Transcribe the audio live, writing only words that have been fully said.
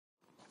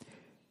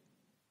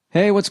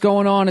Hey, what's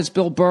going on? It's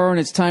Bill Burr, and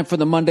it's time for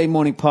the Monday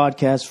Morning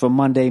Podcast for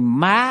Monday,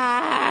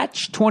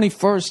 March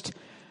 21st,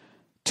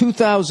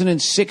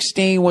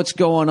 2016. What's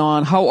going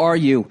on? How are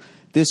you?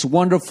 This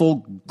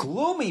wonderful,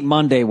 gloomy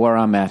Monday where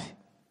I'm at.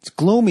 It's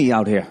gloomy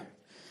out here.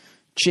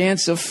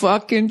 Chance of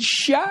fucking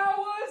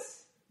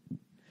showers,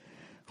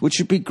 which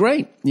would be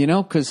great, you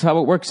know, because how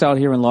it works out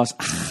here in Los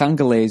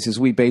Angeles is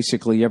we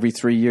basically, every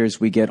 3 years,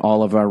 we get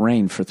all of our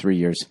rain for 3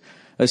 years,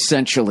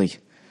 essentially.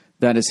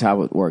 That is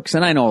how it works.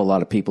 And I know a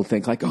lot of people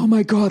think like, oh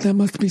my God, that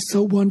must be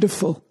so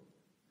wonderful.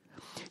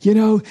 You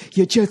know,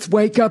 you just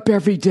wake up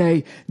every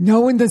day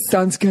knowing the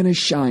sun's going to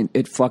shine.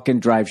 It fucking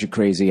drives you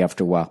crazy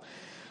after a while.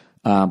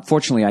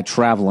 Fortunately, I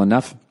travel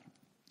enough.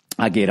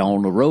 I get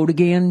on the road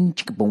again,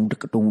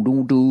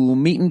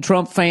 meeting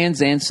Trump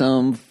fans and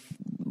some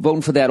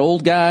voting for that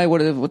old guy.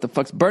 What the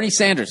fuck's Bernie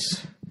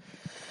Sanders?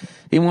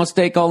 He wants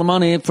to take all the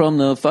money from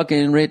the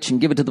fucking rich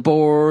and give it to the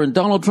poor. And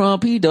Donald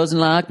Trump, he doesn't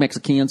like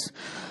Mexicans.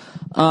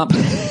 And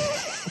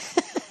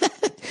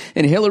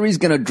Hillary's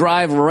going to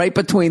drive right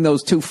between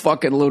those two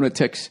fucking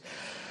lunatics.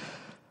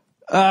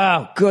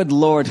 Oh, good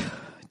Lord.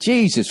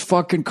 Jesus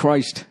fucking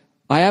Christ.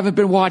 I haven't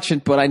been watching,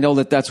 but I know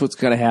that that's what's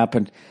going to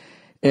happen.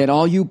 And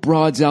all you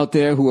broads out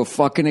there who are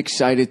fucking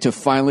excited to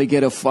finally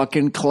get a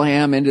fucking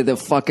Clam into the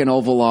fucking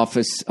Oval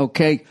Office,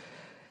 okay?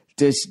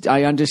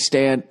 I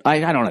understand. I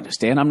don't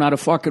understand. I'm not a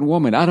fucking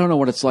woman. I don't know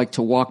what it's like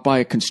to walk by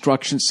a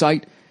construction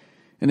site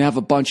and have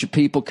a bunch of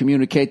people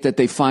communicate that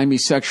they find me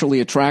sexually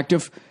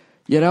attractive,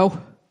 you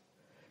know?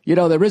 You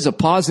know, there is a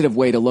positive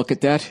way to look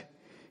at that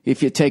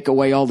if you take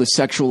away all the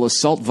sexual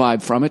assault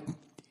vibe from it.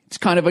 It's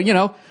kind of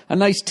a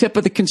nice tip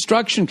of the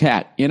construction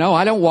hat, you know?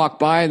 I don't walk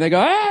by and they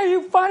go, hey,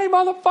 you funny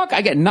motherfucker.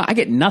 I get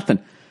nothing.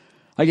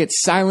 I get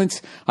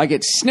silence. I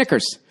get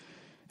snickers.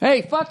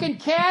 Hey, fucking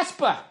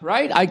Casper,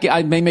 right?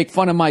 I may make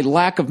fun of my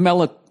lack of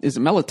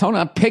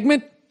melatonin?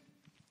 Pigment?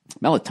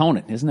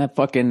 Melatonin, isn't that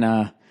fucking...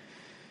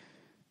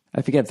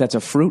 I forget if that's a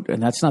fruit,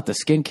 and that's not the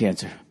skin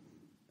cancer.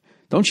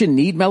 Don't you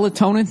need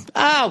melatonin?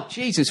 Oh,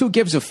 Jesus, who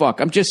gives a fuck?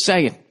 I'm just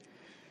saying,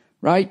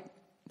 right?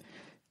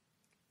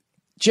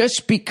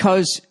 Just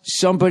because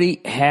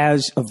somebody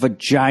has a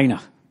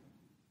vagina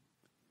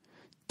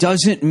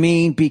doesn't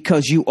mean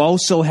because you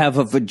also have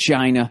a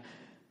vagina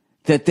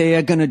that they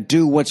are going to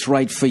do what's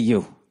right for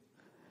you.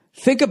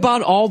 Think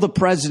about all the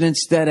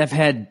presidents that have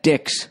had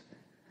dicks.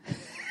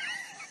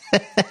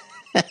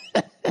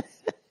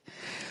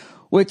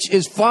 Which,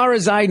 as far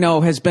as I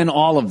know, has been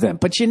all of them.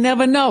 But you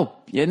never know.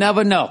 You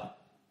never know.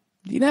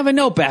 You never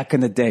know back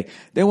in the day.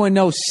 There were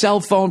no cell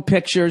phone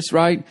pictures,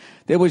 right?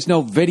 There was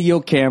no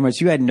video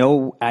cameras. You had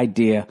no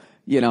idea.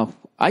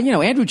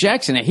 Andrew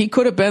Jackson, he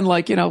could have been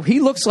like, he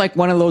looks like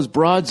one of those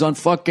broads on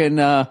fucking,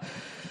 the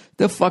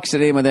fuck's the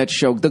name of that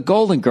show? The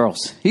Golden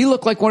Girls. He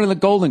looked like one of the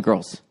Golden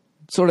Girls.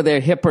 Sort of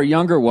their hipper,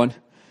 younger one,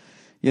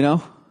 you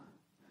know?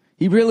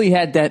 He really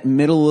had that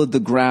middle of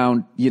the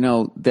ground,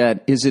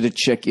 that is it a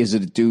chick, is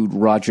it a dude,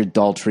 Roger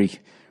Daltrey,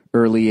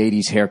 early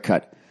 80s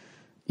haircut,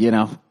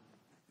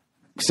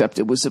 except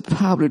it was a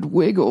powdered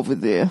wig over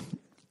there.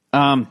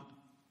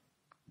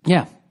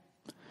 Yeah.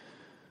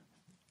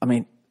 I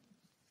mean,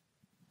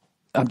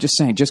 I'm just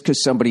saying, just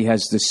because somebody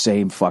has the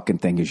same fucking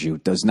thing as you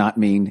does not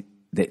mean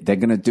that they're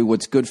going to do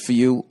what's good for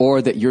you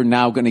or that you're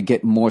now going to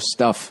get more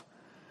stuff.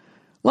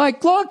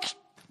 Like, look,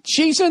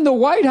 she's in the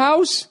White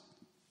House.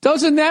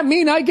 Doesn't that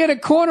mean I get a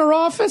corner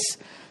office?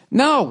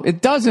 No,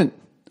 it doesn't.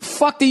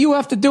 Fuck do you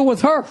have to do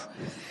with her?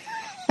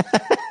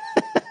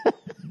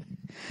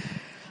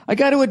 I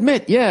got to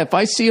admit, yeah, if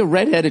I see a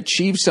redhead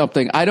achieve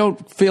something, I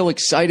don't feel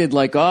excited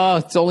like, oh,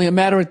 it's only a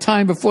matter of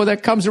time before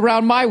that comes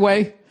around my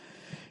way.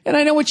 And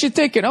I know what you're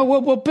thinking. Oh,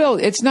 well, Bill,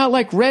 it's not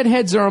like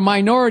redheads are a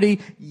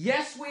minority.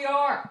 Yes, we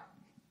are.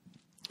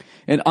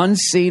 An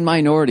unseen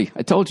minority.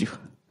 I told you.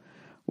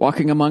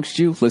 Walking amongst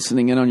you,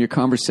 listening in on your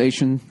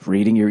conversation,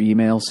 reading your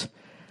emails.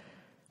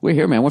 We're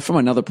here, man. We're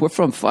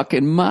from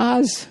fucking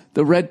Mars,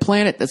 the red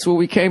planet. That's where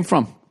we came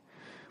from.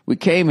 We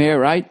came here,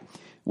 right?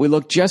 We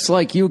look just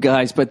like you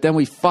guys, but then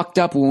we fucked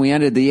up when we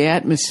entered the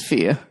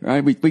atmosphere,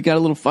 right? We got a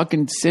little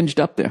fucking singed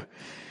up there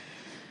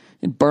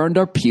and burned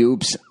our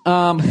pubes.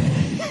 Oh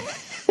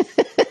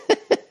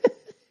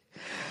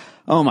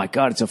my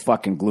God, it's a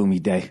fucking gloomy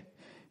day.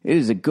 It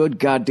is a good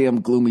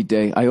goddamn gloomy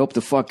day. I hope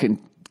the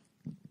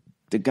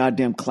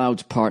goddamn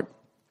clouds part.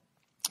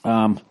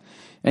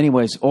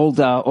 Anyways,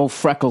 old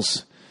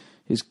Freckles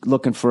is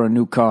looking for a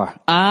new car.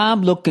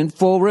 I'm looking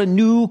for a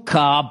new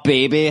car,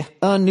 baby.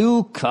 A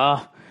new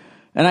car.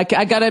 And I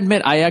gotta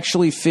admit, I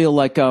actually feel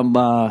like I'm,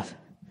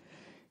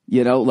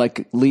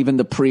 like leaving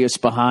the Prius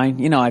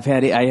behind. I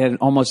had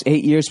almost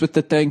 8 years with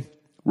the thing.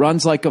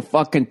 Runs like a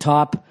fucking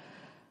top.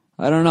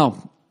 I don't know.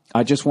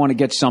 I just want to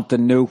get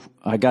something new.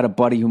 I got a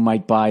buddy who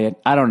might buy it.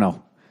 I don't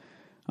know.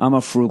 I'm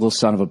a frugal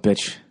son of a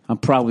bitch. I'm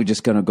probably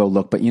just going to go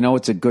look. But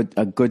it's a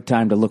good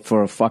time to look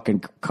for a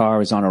fucking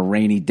car is on a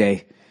rainy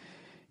day.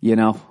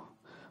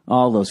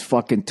 All those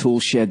fucking tool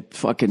shed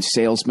fucking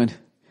salesmen.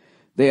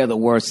 They are the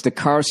worst. The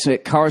car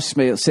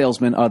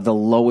salesmen are the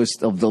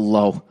lowest of the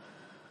low.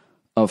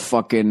 of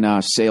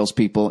fucking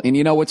salespeople. And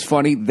you know what's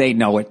funny? They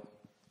know it.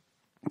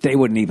 They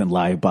wouldn't even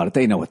lie about it.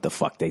 They know what the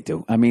fuck they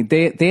do. I mean,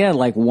 they are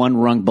like one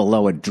rung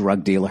below a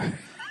drug dealer.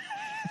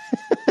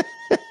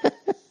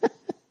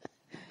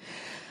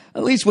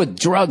 At least with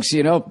drugs,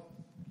 you know,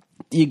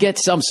 you get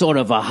some sort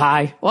of a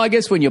high. Well, I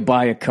guess when you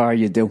buy a car,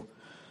 you do.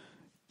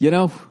 You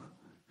know?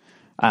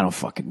 I don't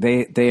fucking...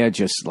 They are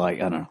just like,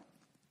 I don't know.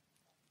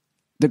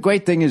 The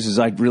great thing is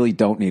I really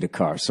don't need a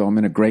car, so I'm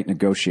in a great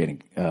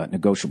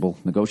negotiable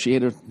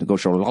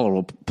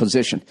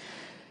position.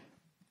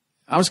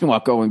 I was going to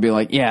walk over and be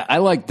like, yeah, I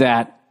like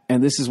that,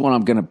 and this is what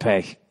I'm going to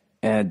pay.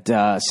 And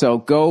so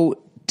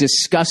go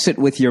discuss it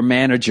with your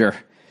manager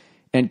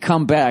and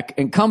come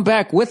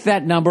back with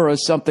that number or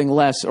something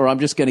less, or I'm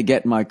just going to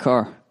get in my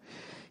car.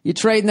 You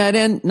trading that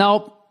in?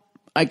 Nope.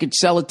 I could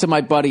sell it to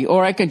my buddy,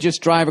 or I can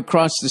just drive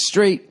across the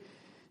street,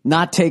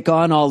 not take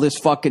on all this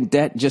fucking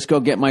debt, and just go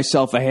get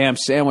myself a ham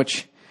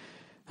sandwich.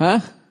 Huh?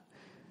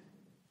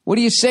 What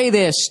do you say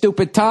there,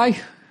 stupid Ty?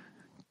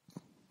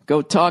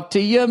 Go talk to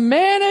your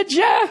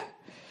manager.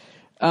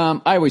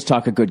 I always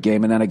talk a good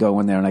game, and then I go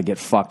in there and I get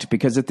fucked,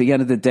 because at the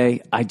end of the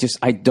day, I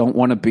don't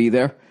want to be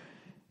there.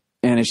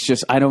 And it's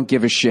just, I don't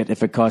give a shit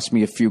if it costs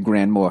me a few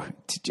grand more.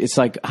 It's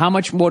like, how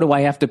much more do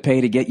I have to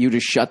pay to get you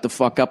to shut the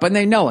fuck up? And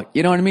they know it.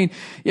 You know what I mean?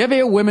 You ever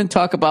hear women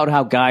talk about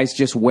how guys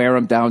just wear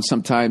them down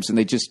sometimes, and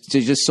they just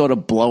sort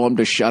of blow them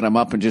to shut them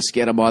up and just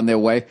get them on their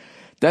way?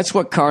 That's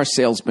what car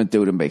salesmen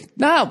do to me.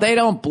 No, they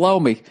don't blow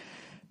me.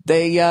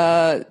 They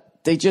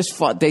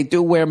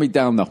do wear me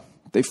down, though.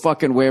 They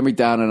fucking wear me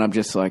down, and I'm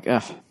just like,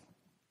 ugh.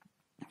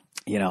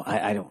 You know,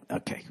 I don't,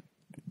 okay.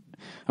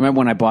 I remember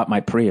when I bought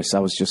my Prius, I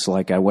was just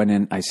like, I went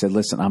in, I said,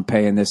 listen, I'm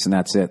paying this and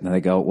that's it. And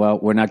they go, well,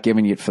 we're not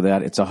giving you it for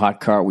that. It's a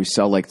hot car. We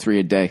sell like 3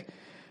 a day.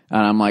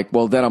 And I'm like,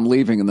 well, then I'm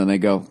leaving. And then they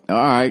go, all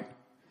right.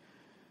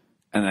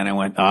 And then I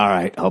went, all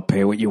right, I'll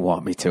pay what you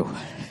want me to.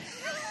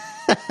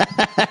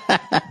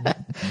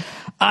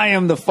 I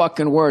am the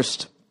fucking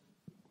worst.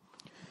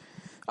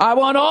 I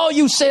want all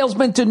you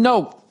salesmen to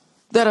know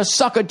that a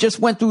sucker just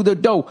went through the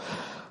door.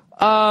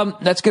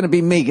 That's going to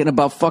be me in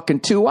about fucking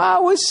 2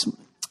 hours.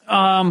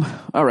 All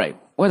right.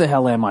 Where the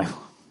hell am I?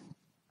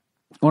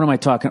 What am I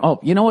talking? Oh,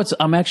 you know what?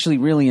 I'm actually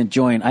really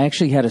enjoying. I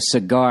actually had a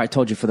cigar, I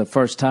told you, for the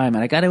first time.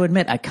 And I got to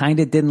admit, I kind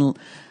of didn't.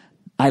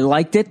 I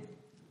liked it.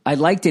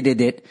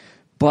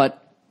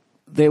 But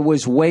there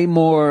was way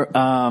more.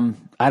 I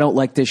don't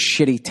like this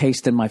shitty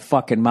taste in my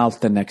fucking mouth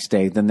the next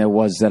day than there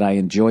was that I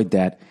enjoyed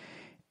that.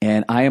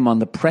 And I am on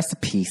the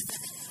precipice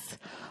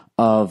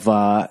of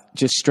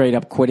just straight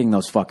up quitting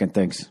those fucking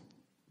things,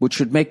 which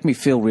would make me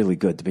feel really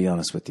good, to be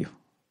honest with you.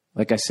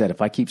 Like I said,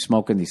 if I keep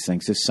smoking these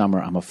things this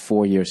summer, I'm a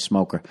 4-year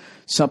smoker,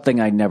 something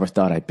I never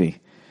thought I'd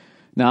be.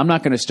 Now, I'm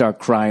not going to start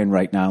crying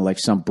right now like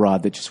some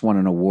broad that just won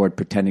an award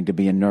pretending to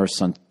be a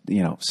nurse on,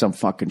 you know, some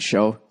fucking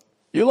show.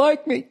 You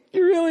like me.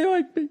 You really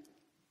like me.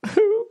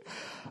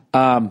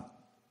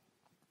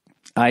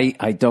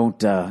 I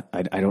don't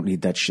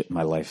need that shit in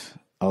my life.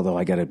 Although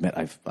I got to admit,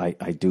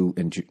 I do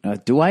enjoy.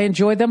 Do I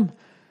enjoy them?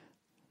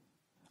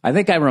 I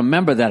think I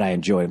remember that I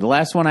enjoyed it. The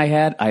last one I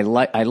had, I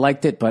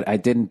liked it, but I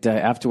didn't.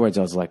 Afterwards,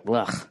 I was like,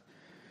 ugh,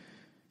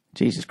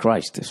 Jesus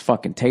Christ, this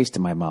fucking taste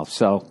in my mouth.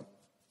 So,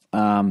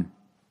 would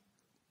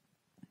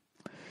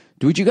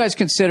you guys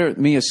consider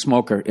me a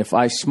smoker if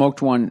I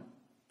smoked one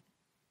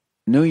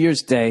New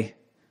Year's Day,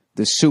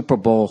 the Super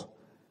Bowl,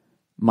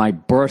 my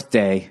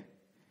birthday,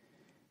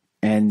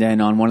 and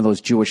then on one of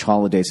those Jewish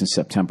holidays in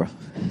September?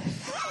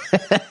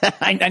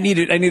 I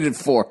needed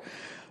 4. I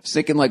was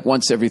thinking like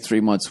once every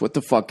 3 months. What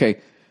the fuck? Hey,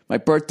 my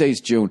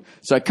birthday's June.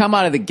 So I come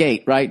out of the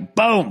gate, right?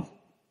 Boom!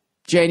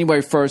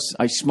 January 1st,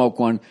 I smoke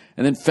one.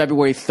 And then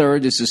February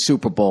 3rd is the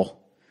Super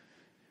Bowl.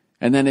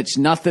 And then it's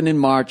nothing in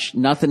March,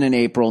 nothing in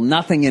April,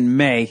 nothing in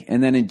May.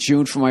 And then in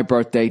June for my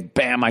birthday,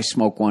 bam, I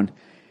smoke one.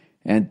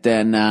 And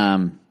then, I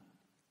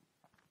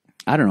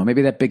don't know,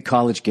 maybe that big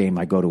college game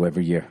I go to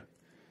every year.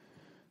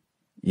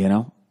 You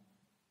know?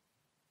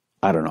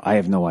 I don't know. I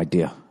have no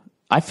idea.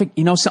 I think,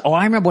 you know,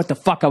 I remember what the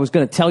fuck I was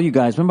going to tell you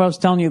guys. Remember I was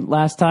telling you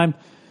last time?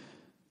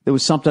 There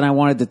was something I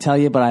wanted to tell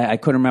you, but I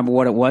couldn't remember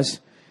what it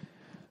was.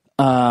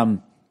 I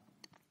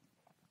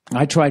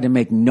tried to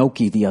make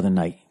gnocchi the other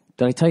night.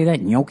 Did I tell you that?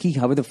 Gnocchi?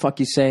 However the fuck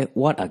you say it.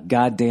 What a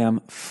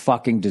goddamn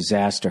fucking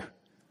disaster.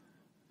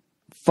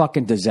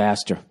 Fucking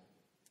disaster.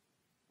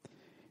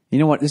 You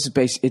know what? This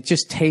is it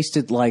just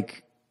tasted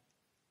like,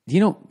 you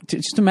know,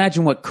 just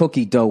imagine what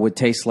cookie dough would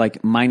taste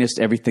like minus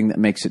everything that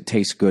makes it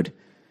taste good.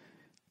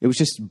 It was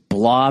just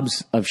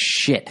blobs of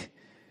shit.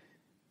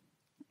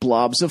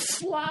 Blobs of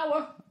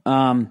flour.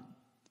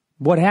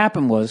 What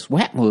happened was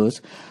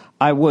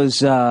I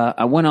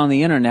went on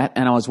the internet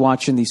and I was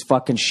watching these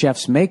fucking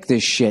chefs make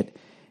this shit.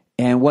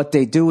 And what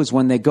they do is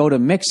when they go to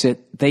mix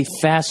it, they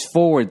fast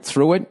forward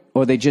through it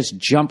or they just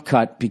jump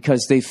cut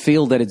because they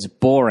feel that it's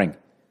boring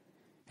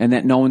and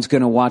that no one's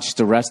going to watch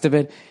the rest of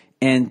it.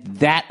 And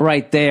that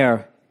right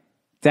there,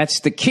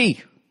 that's the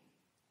key.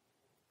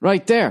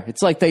 Right there.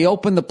 It's like they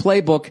open the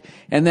playbook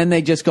and then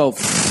they just go,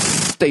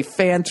 they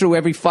fan through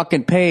every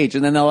fucking page.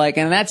 And then they're like,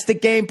 and that's the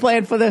game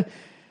plan for the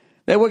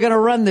that we're going to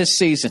run this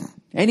season.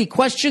 Any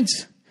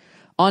questions?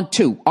 On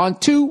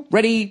two,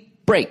 ready,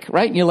 break,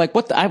 right? And you're like,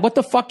 what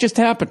the fuck just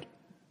happened?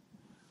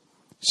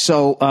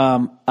 So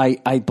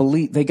I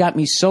believe they got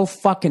me so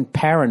fucking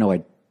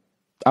paranoid.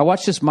 I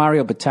watched this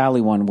Mario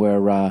Batali one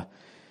where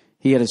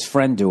he had his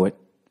friend do it,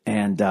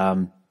 and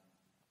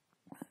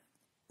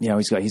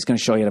he's going to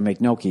show you how to make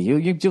gnocchi.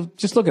 You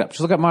just look it up.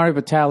 Just look up Mario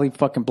Batali,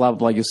 fucking blah blah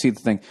blah. You'll see the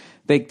thing.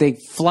 They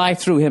fly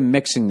through him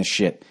mixing the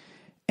shit.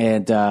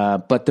 And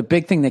but the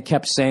big thing they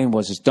kept saying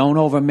was, don't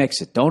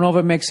overmix it. Don't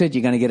overmix it.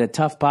 You're going to get a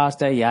tough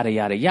pasta, yada,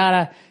 yada,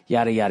 yada,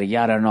 yada, yada,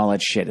 yada, and all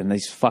that shit. And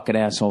these fucking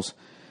assholes,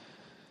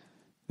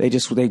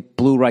 they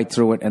blew right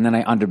through it, and then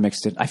I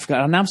undermixed it. I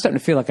forgot. Now I'm starting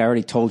to feel like I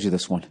already told you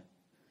this one.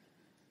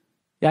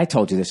 Yeah, I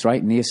told you this,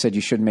 right? Nia said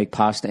you shouldn't make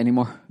pasta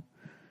anymore.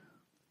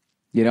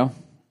 You know?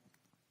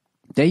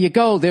 There you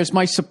go. There's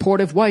my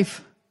supportive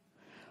wife.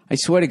 I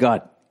swear to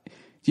God.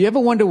 Do you ever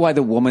wonder why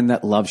the woman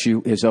that loves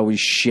you is always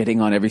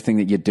shitting on everything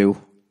that you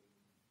do?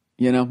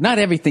 You know, not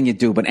everything you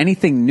do, but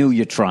anything new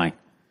you're trying.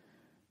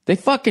 They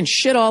fucking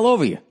shit all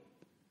over you.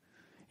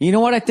 You know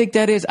what I think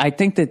that is? I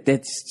think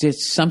that's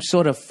just some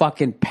sort of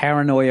fucking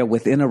paranoia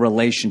within a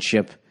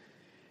relationship.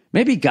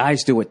 Maybe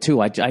guys do it too.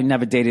 I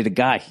never dated a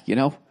guy, you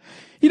know?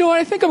 You know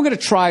what? I think I'm going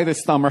to try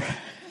this summer.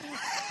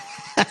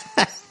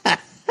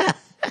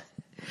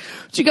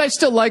 Would you guys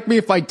still like me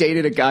if I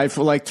dated a guy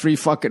for like 3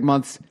 fucking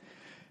months?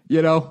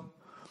 You know?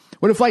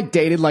 What if I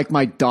dated like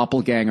my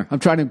doppelganger? I'm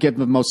trying to give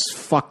the most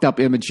fucked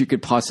up image you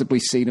could possibly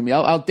see to me.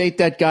 I'll date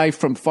that guy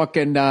from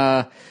fucking,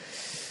 We're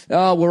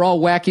All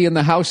Wacky in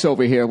the House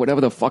over here.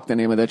 Whatever the fuck the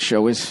name of that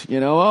show is.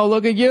 You know, oh,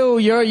 look at you.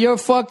 You're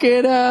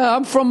fucking,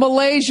 I'm from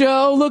Malaysia.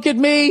 Oh, look at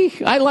me.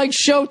 I like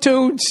show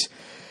tunes.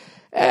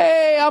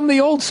 Hey, I'm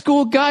the old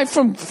school guy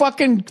from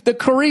fucking the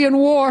Korean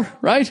War,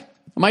 right?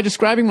 Am I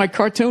describing my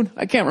cartoon?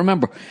 I can't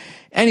remember.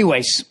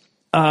 Anyways,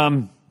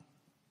 the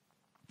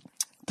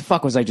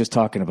fuck was I just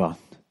talking about?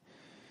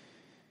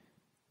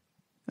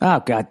 Oh,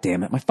 God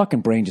damn it. My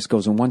fucking brain just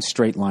goes in one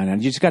straight line,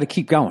 and you just got to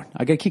keep going.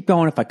 I got to keep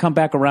going. If I come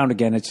back around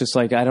again, it's just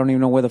like I don't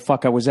even know where the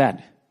fuck I was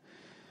at.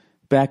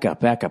 Back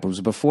up. It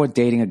was before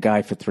dating a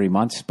guy for 3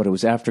 months, but it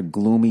was after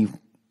gloomy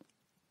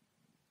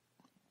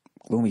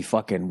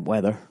fucking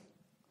weather. It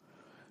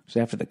was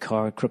after the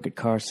crooked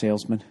car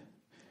salesman.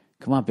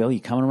 Come on, Bill, you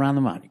coming around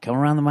the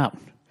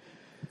mountain.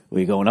 Were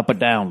you going up or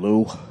down,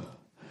 Lou?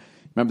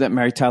 Remember that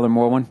Mary Tyler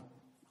Moore one?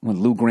 When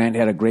Lou Grant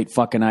had a great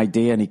fucking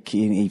idea and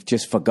he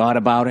just forgot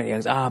about it. He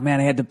goes, oh, man,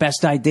 I had the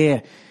best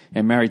idea.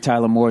 And Mary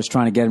Tyler Moore is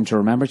trying to get him to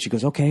remember it. She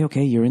goes, okay,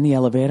 you're in the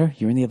elevator.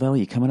 You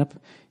coming up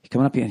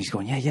here? And he's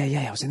going,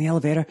 yeah, I was in the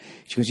elevator.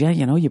 She goes, yeah,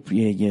 you know, you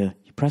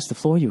pressed the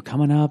floor. You were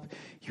coming up.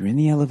 You're in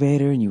the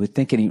elevator. And you would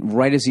think, and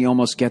right as he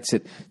almost gets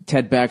it,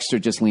 Ted Baxter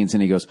just leans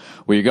in. He goes,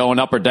 were you going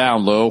up or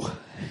down, Lou?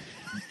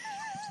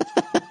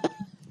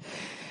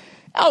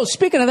 Oh,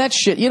 speaking of that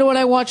shit, you know what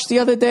I watched the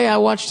other day? I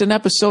watched an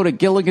episode of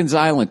Gilligan's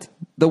Island.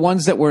 The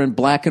ones that were in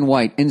black and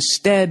white,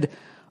 instead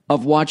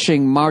of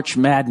watching March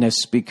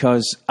Madness,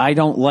 because I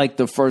don't like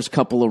the first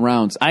couple of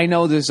rounds. I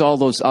know there's all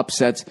those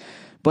upsets,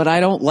 but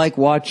I don't like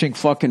watching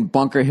fucking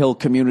Bunker Hill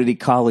Community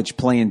College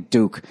playing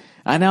Duke.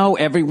 I know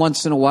every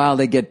once in a while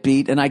they get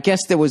beat, and I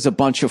guess there was a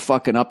bunch of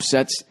fucking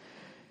upsets.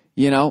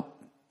 You know,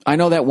 I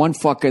know that one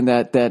fucking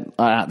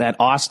that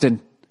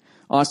Austin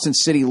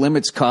City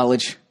Limits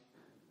College.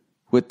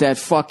 With that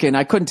fucking,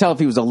 I couldn't tell if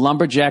he was a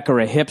lumberjack or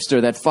a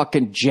hipster, that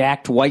fucking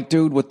jacked white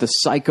dude with the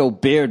psycho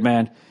beard,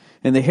 man,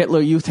 and the Hitler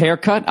Youth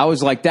haircut. I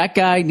was like, that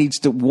guy needs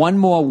one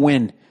more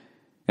win.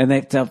 And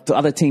the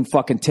other team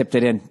fucking tipped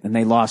it in, and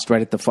they lost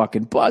right at the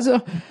fucking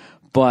buzzer.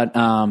 But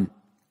I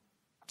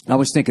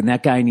was thinking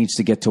that guy needs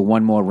to get to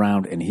one more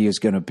round, and he's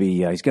going to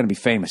be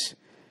famous.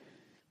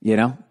 You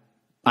know?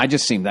 I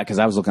just seemed that because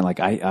I was looking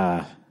like,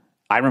 I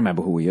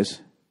remember who he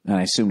is. And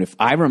I assumed if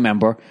I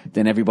remember,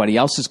 then everybody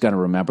else is going to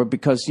remember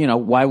because, you know,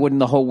 why wouldn't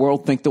the whole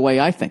world think the way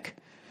I think?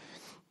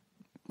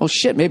 Well,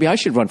 shit, maybe I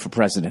should run for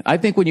president. I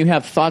think when you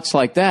have thoughts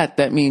like that,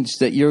 that means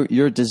that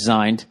you're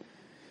designed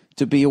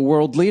to be a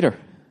world leader.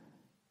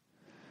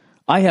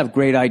 I have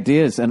great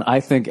ideas, and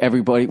I think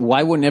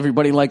why wouldn't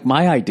everybody like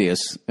my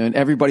ideas? And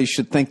everybody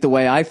should think the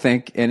way I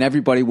think, and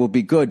everybody will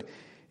be good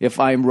if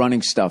I'm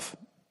running stuff,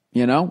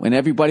 you know? And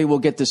everybody will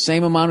get the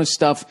same amount of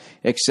stuff,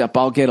 except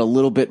I'll get a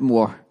little bit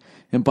more.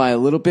 And by a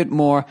little bit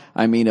more,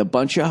 I mean a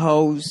bunch of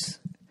hoes,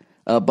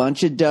 a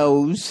bunch of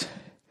doughs.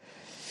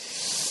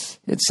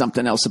 It's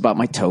something else about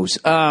my toes.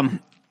 Well,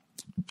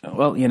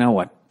 you know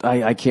what?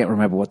 I can't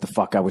remember what the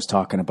fuck I was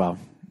talking about.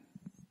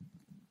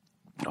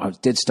 I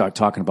did start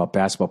talking about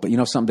basketball, but you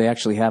know something? They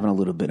actually having a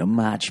little bit of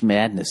March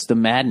Madness. The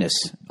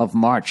madness of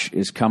March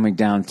is coming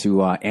down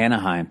to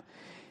Anaheim.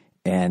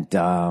 And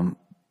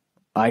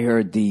I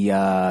heard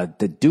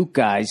the Duke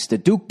guys, the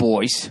Duke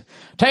boys,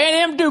 tell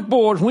them Duke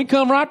boys, we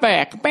come right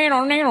back.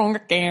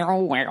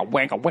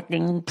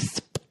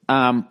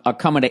 Are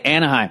coming to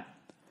Anaheim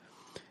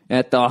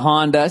at the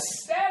Honda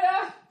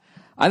Center.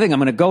 I think I'm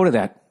going to go to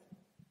that.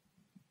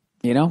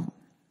 You know?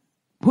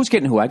 Who's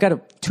getting who? I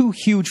got two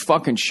huge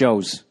fucking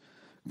shows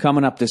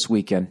coming up this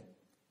weekend.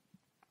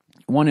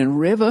 one in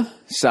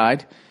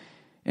Riverside,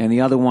 and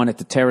the other one at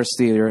the Terrace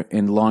Theater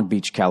in Long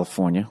Beach,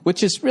 California,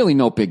 which is really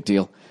no big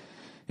deal.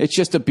 It's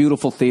just a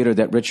beautiful theater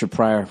that Richard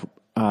Pryor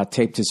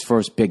taped his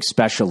first big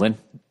special in.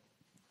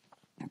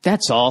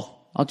 That's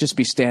all. I'll just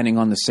be standing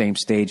on the same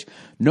stage.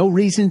 No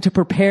reason to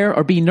prepare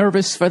or be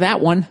nervous for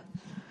that one.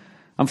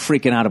 I'm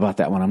freaking out about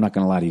that one. I'm not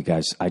going to lie to you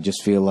guys. I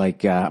just feel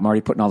like I'm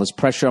already putting all this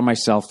pressure on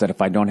myself that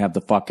if I don't have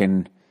the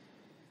fucking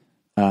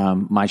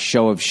my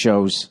show of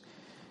shows,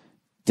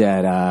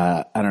 that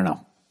I don't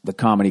know, the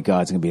comedy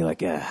gods are going to be like,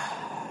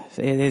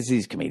 there's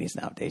these comedians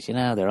nowadays, you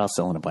know, they're all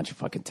selling a bunch of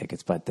fucking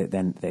tickets, but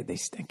then they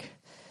stink.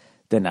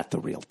 They're not the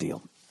real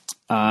deal.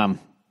 But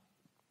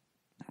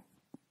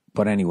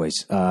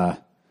anyways, I'm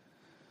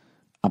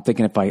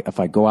thinking if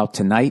I go out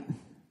tonight,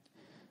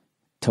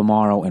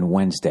 tomorrow, and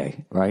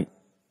Wednesday, right?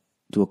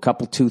 Do a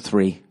couple, 2,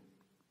 3.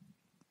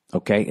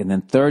 Okay. And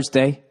then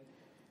Thursday,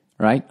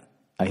 right?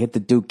 I hit the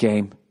Duke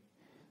game.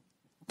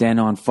 Then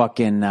on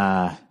fucking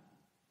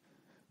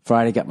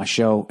Friday, got my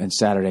show. And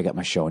Saturday, I got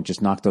my show. And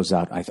just knock those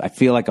out. I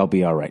feel like I'll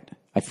be all right.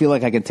 I feel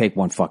like I can take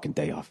one fucking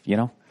day off, you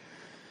know?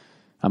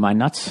 Am I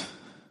nuts?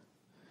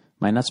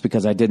 Am I nuts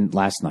because I didn't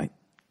last night?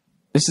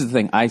 This is the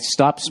thing. I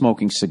stopped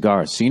smoking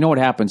cigars. So you know what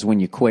happens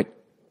when you quit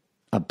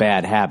a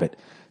bad habit?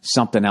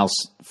 Something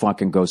else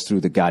fucking goes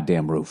through the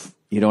goddamn roof.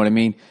 You know what I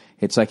mean?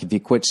 It's like if you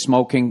quit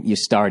smoking, you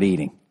start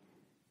eating,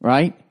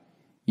 right?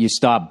 You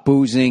stop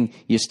boozing,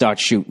 you start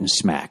shooting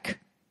smack,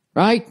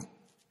 right?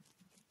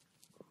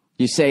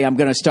 You say, I'm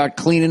going to start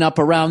cleaning up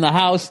around the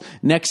house.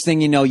 Next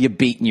thing you know, you're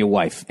beating your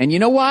wife. And you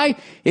know why?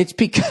 It's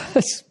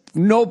because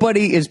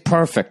nobody is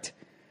perfect.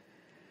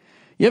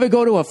 You ever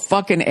go to a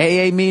fucking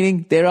AA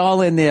meeting? They're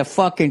all in there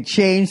fucking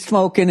chain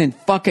smoking and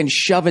fucking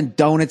shoving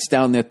donuts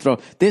down their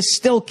throat. They're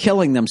still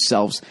killing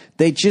themselves.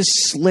 They just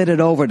slid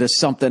it over to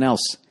something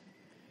else.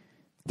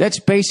 That's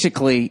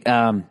basically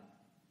the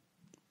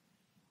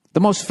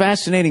most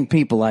fascinating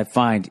people I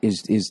find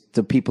is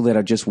the people that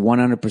are just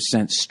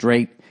 100%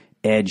 straight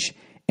edge,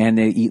 and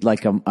they eat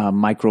like a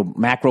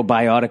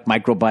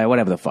macrobiotic,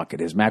 whatever the fuck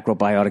it is,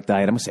 macrobiotic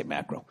diet. I'm going to say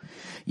macro.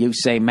 You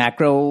say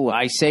macro,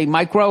 I say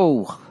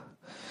micro.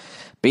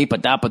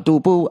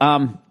 Beep-a-dop-a-doo-boo.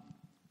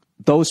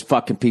 Those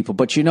fucking people.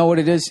 But you know what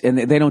it is? And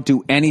they don't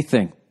do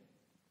anything.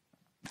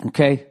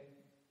 Okay?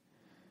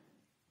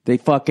 They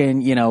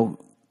fucking, you know,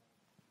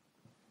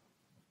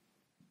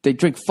 they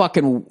drink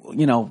fucking,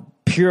 you know,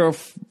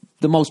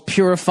 the most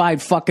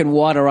purified fucking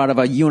water out of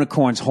a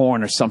unicorn's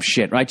horn or some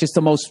shit, right? Just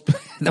the most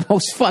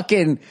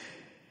fucking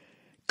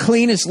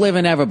cleanest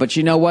living ever. But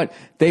you know what?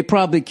 They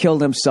probably kill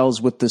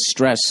themselves with the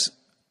stress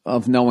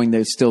of knowing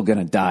they're still going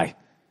to die.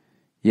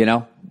 You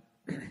know?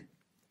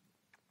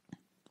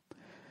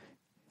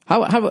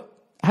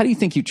 How do you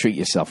think you treat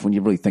yourself when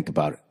you really think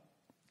about it?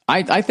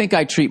 I think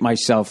I treat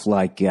myself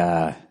like,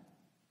 I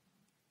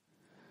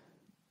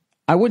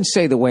wouldn't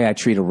say the way I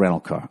treat a rental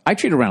car. I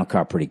treat a rental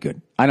car pretty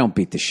good. I don't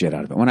beat the shit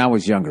out of it. When I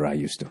was younger, I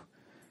used to.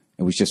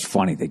 It was just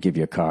funny. They give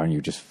you a car and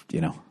you just, you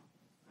know.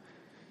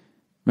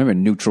 Remember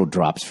neutral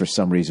drops for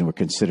some reason were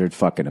considered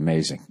fucking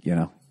amazing, you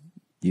know.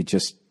 You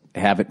just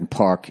have it in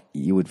park.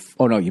 You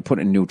put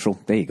it in neutral.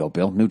 There you go,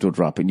 Bill. Neutral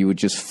drop. And you would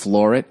just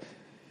floor it.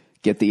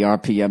 Get the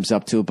RPMs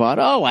up to about,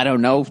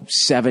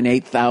 7,000,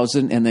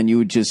 8,000, and then you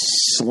would just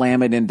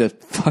slam it into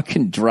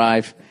fucking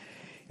drive,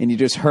 and you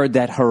just heard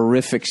that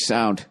horrific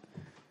sound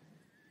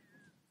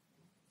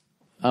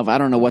of, I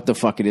don't know what the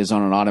fuck it is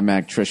on an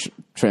automatic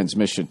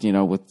transmission, you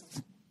know, with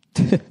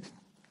the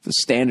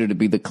standard to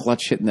be the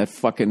clutch hitting that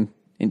fucking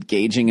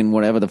engaging and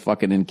whatever the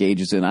fucking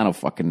engages in. I don't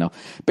fucking know.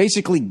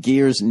 Basically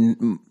gears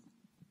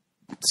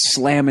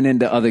slamming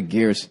into other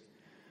gears.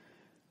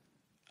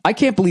 I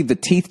can't believe the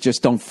teeth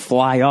just don't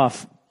fly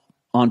off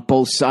on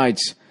both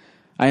sides.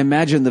 I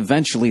imagine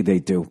eventually they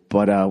do,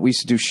 but we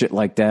used to do shit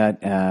like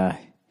that.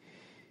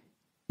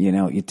 You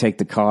know, you take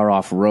the car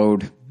off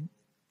road.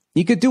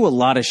 You could do a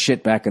lot of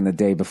shit back in the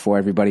day before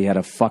everybody had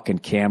a fucking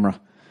camera,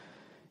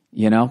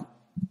 you know?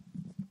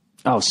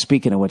 Oh,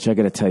 speaking of which, I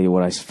got to tell you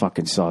what I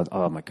fucking saw.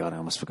 Oh, my God, I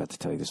almost forgot to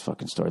tell you this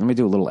fucking story. Let me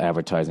do a little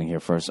advertising here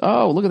first.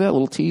 Oh, look at that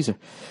little teaser.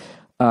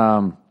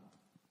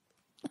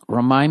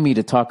 Remind me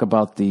to talk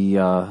about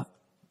the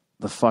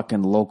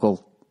fucking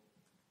local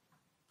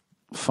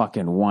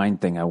fucking wine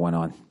thing I went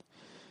on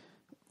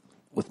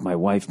with my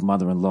wife,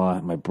 mother-in-law,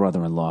 and my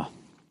brother-in-law.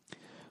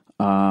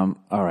 All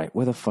right,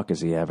 where the fuck is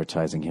the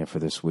advertising here for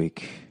this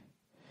week?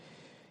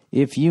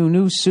 If you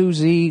knew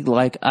Susie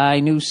like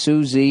I knew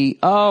Susie.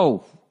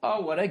 Oh,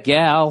 what a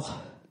gal.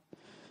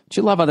 Don't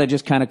you love how they're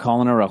just kind of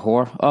calling her a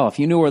whore? Oh, if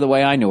you knew her the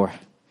way I knew her.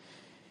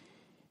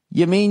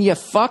 You mean you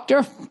fucked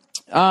her?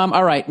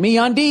 All right,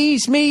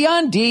 MeUndies,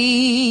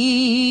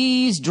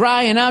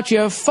 drying out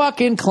your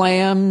fucking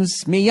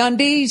clams.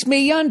 MeUndies.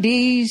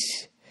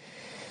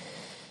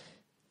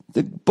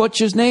 The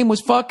butcher's name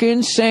was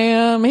fucking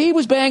Sam. He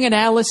was banging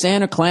Alice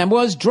and her clam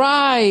was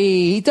dry.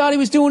 He thought he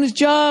was doing his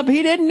job.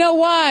 He didn't know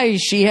why.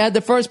 She had the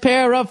first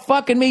pair of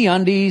fucking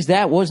MeUndies.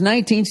 That was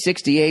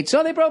 1968,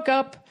 so they broke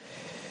up.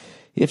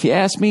 If you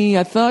ask me,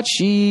 I thought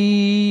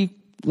she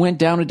went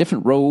down a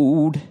different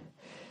road.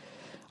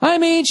 I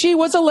mean, she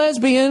was a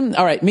lesbian.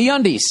 All right,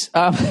 MeUndies.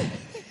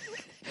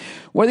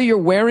 Whether you're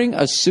wearing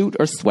a suit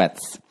or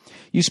sweats,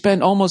 you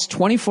spend almost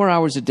 24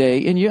 hours a day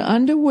in your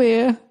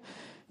underwear,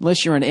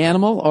 unless you're an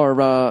animal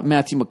or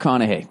Matthew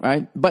McConaughey,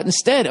 right? But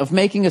instead of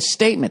making a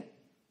statement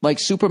like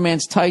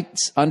Superman's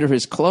tights under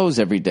his clothes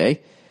every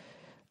day,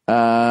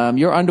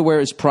 your underwear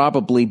is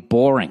probably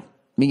boring.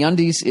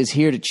 MeUndies is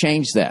here to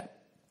change that.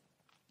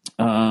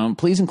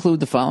 Please include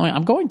the following.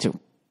 I'm going to.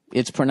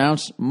 It's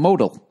pronounced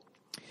modal.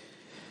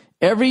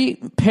 Every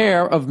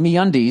pair of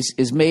MeUndies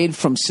is made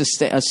from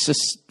sustainably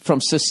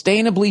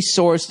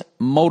sourced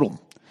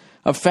modal,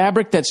 a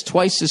fabric that's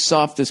twice as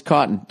soft as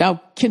cotton.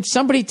 Now, can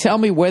somebody tell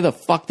me where the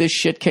fuck this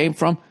shit came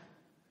from?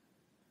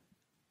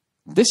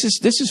 This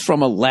is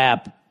from a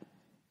lab.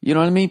 You know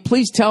what I mean?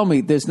 Please tell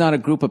me there's not a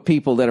group of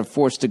people that are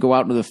forced to go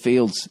out into the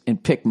fields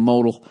and pick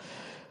modal.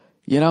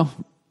 You know?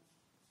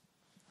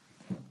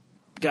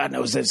 God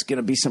knows there's going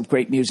to be some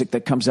great music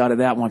that comes out of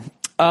that one.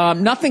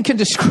 Nothing can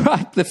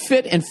describe the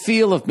fit and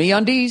feel of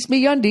MeUndies.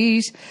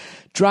 MeUndies,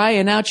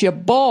 drying out your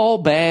ball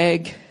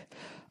bag.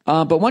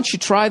 But once you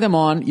try them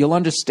on, you'll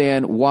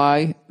understand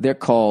why they're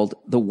called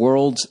the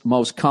world's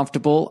most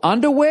comfortable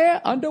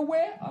underwear.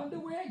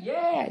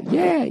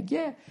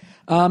 Yeah.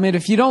 And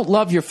if you don't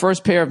love your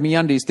first pair of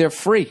MeUndies, they're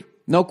free.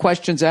 No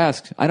questions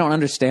asked. I don't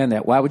understand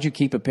that. Why would you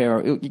keep a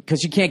pair?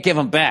 Because you can't give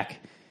them back.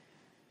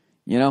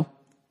 You know?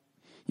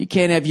 You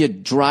can't have your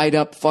dried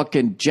up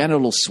fucking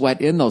genital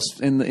sweat in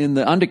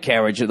the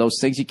undercarriage of those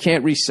things. You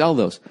can't resell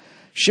those.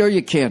 Sure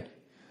you can.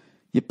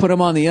 You put them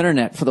on the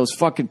internet for those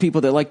fucking people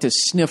that like to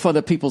sniff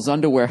other people's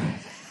underwear.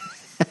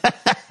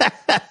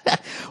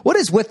 What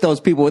is with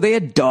those people? Were they a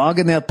dog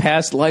in their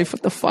past life?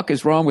 What the fuck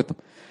is wrong with them?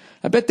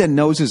 I bet their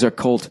noses are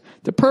cold.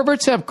 Do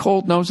perverts have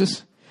cold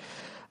noses?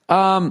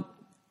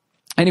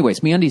 Anyways,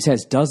 MeUndies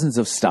has dozens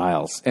of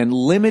styles and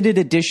limited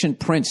edition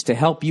prints to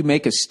help you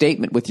make a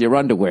statement with your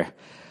underwear.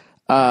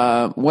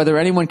 Whether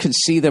anyone can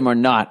see them or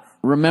not.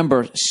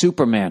 Remember,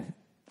 Superman.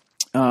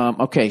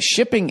 Okay,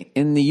 shipping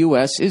in the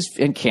U.S.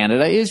 and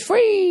Canada is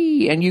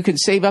free, and you can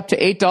save up to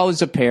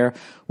 $8 a pair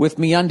with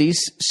MeUndies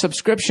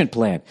subscription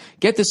plan.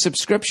 Get the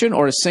subscription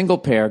or a single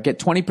pair. Get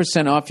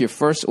 20% off your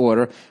first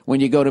order when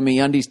you go to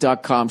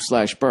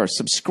MeUndies.com/Burr.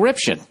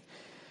 Subscription.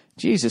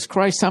 Jesus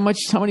Christ, how much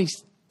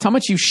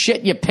you shit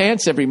in your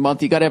pants every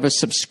month? You got to have a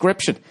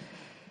subscription.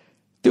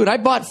 Dude, I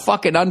bought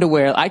fucking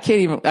underwear. I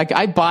can't even,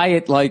 I buy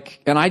it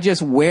and I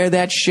just wear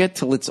that shit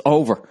till it's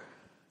over.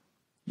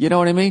 You know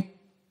what I mean?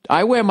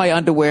 I wear my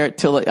underwear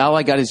till all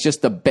I got is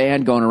just the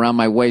band going around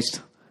my waist.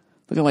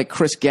 Looking like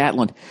Chris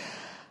Gatlin.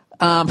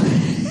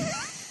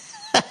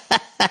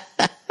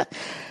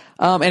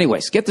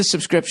 Anyways, get the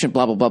subscription,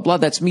 blah, blah, blah, blah.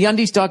 That's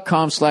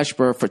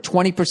MeUndies.com/Burr for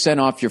 20%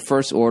 off your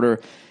first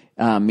order.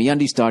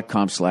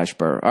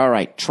 MeUndies.com/Burr. All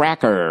right,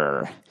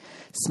 Tracker.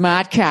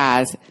 Smart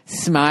cars,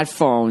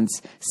 smartphones,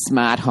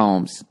 smart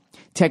homes.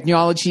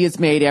 Technology has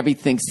made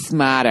everything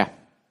smarter.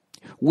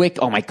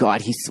 Oh my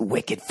God, he's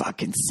wicked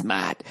fucking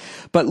smart.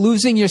 But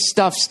losing your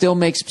stuff still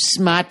makes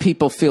smart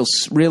people feel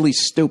really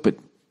stupid.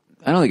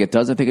 I don't think it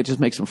does. I think it just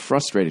makes them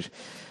frustrated.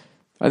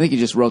 I think he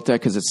just wrote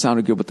that because it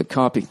sounded good with the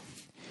copy.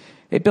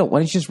 Hey, Bill, why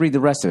don't you just read the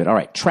rest of it? All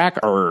right.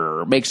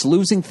 Tracker makes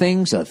losing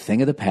things a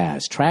thing of the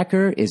past.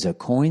 Tracker is a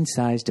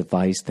coin-sized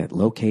device that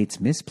locates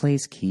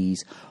misplaced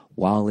keys,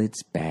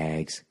 wallets,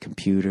 bags,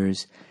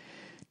 computers,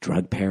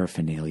 drug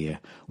paraphernalia,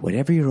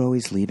 whatever you're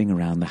always leaving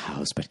around the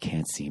house but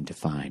can't seem to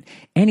find.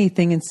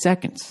 Anything in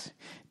seconds.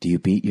 Do you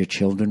beat your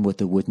children with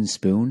a wooden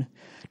spoon?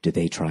 Do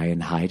they try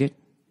and hide it?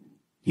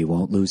 You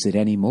won't lose it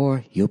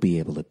anymore. You'll be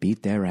able to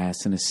beat their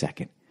ass in a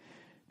second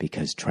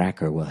because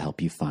Tracker will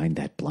help you find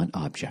that blunt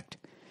object.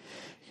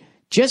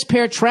 Just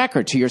pair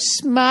Tracker to your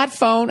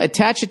smartphone,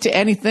 attach it to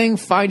anything,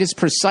 find its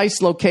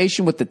precise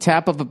location with the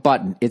tap of a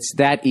button. It's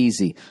that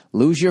easy.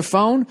 Lose your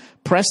phone,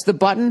 press the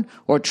button,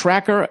 or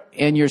Tracker,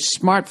 and your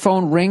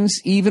smartphone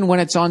rings even when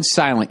it's on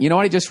silent. You know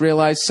what I just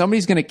realized?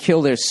 Somebody's going to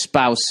kill their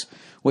spouse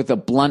with a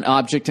blunt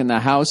object in the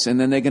house, and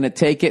then they're going to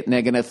take it and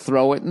they're going to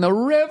throw it in the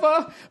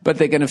river, but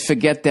they're going to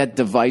forget that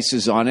device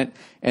is on it,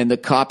 and the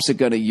cops are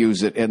going to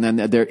use it, and then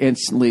they're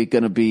instantly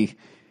going to be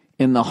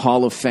in the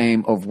Hall of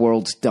Fame of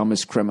world's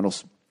dumbest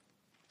criminals.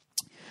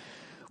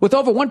 With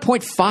over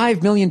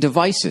 1.5 million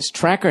devices,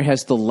 Tracker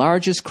has the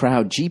largest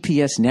crowd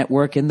GPS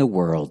network in the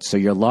world, so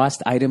your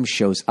lost item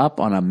shows up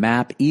on a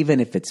map even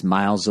if it's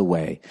miles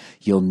away.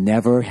 You'll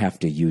never have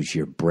to use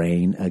your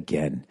brain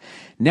again.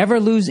 Never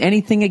lose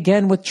anything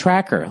again with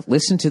Tracker.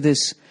 Listeners to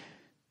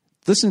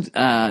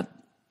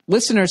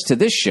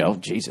this show,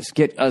 Jesus,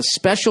 get a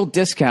special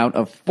discount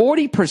of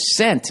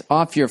 40%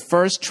 off your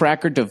first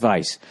Tracker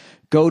device.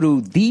 Go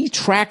to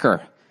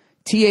TheTracker.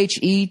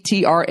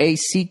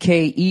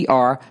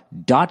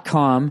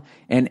 TheTracker.com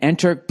and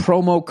enter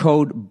promo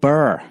code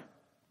Burr.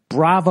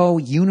 Bravo,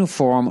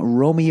 Uniform,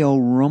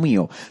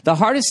 Romeo. The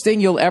hardest thing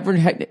you'll ever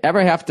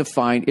have to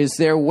find is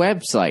their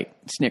website.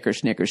 Snicker,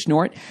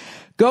 snort.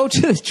 Go to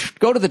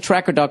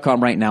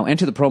thetracker.com right now.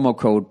 Enter the promo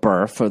code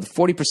Burr for the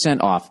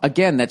 40% off.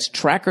 Again, that's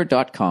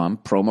tracker.com,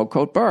 promo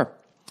code Burr.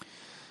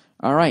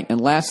 All right. And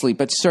lastly,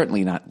 but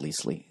certainly not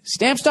leastly,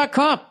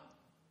 Stamps.com.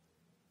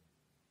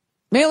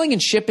 Mailing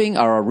and shipping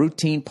are a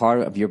routine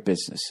part of your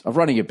business, of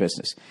running your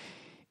business.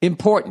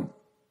 Important.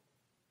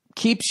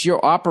 Keeps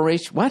your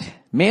operation... What?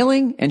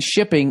 Mailing and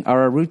shipping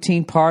are a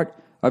routine part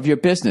of your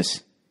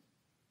business.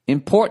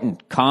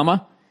 Important,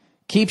 comma.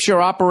 Keeps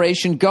your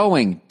operation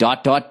going, ...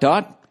 But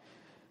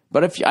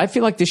I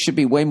feel like this should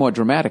be way more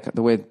dramatic,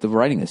 the way the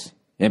writing is.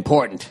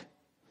 Important.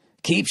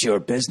 Keeps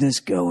your business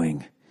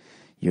going.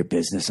 Your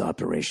business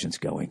operations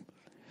going.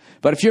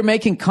 But if you're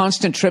making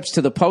constant trips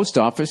to the post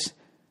office,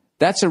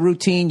 that's a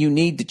routine you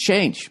need to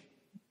change.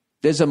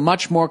 There's a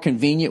much more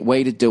convenient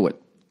way to do it.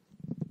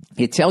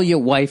 You tell your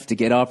wife to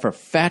get off her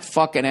fat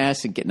fucking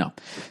ass and get... No.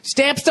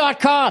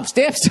 Stamps.com.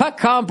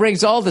 Stamps.com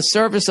brings all the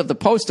service of the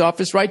post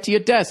office right to your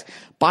desk.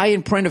 Buy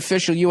and print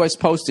official U.S.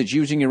 postage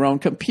using your own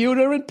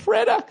computer and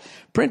printer.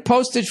 Print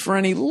postage for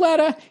any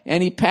letter,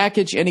 any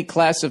package, any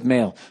class of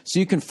mail. So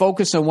you can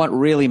focus on what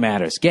really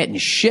matters. Getting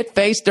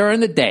shit-faced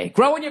during the day.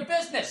 Growing your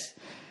business.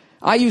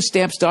 I use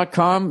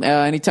Stamps.com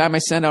anytime I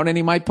send out any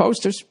of my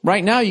posters.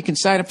 Right now, you can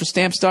sign up for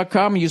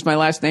Stamps.com and use my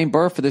last name,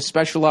 Burr, for this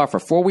special offer.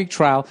 4-week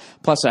trial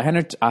plus a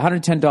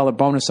 $110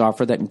 bonus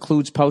offer that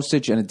includes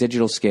postage and a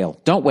digital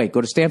scale. Don't wait. Go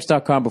to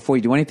Stamps.com before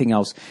you do anything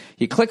else.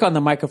 You click on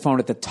the microphone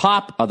at the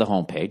top of the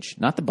homepage,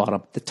 not the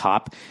bottom, the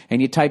top,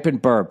 and you type in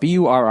Burr,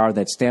 B-U-R-R,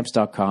 that's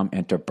Stamps.com,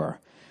 enter Burr.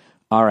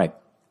 All right.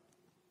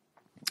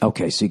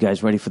 Okay, so you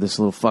guys ready for this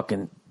little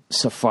fucking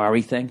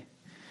safari thing?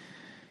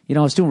 You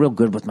know, I was doing real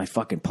good with my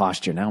fucking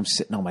posture. Now I'm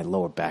sitting on my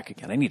lower back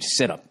again. I need to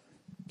sit up.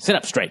 Sit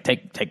up straight.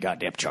 Take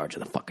goddamn charge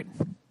of the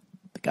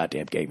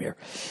goddamn game here.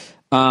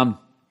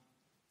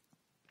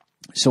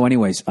 So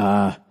anyways,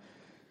 it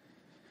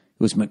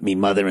was me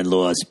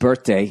mother-in-law's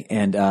birthday,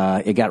 and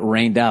it got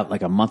rained out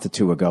like a month or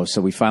two ago,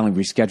 so we finally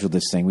rescheduled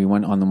this thing. We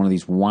went on one of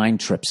these wine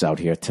trips out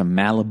here to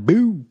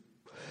Malibu.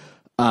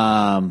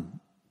 And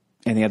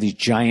they have these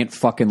giant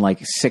fucking like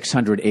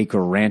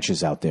 600-acre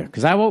ranches out there.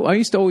 Because I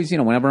used to always, you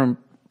know, whenever I'm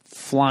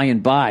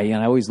flying by,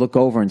 and I always look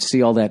over and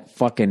see all that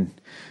fucking,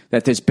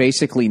 that there's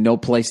basically no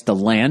place to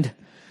land.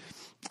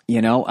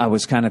 You know, I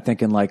was kind of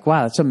thinking like,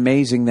 wow, it's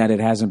amazing that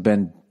it hasn't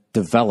been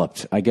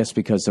developed. I guess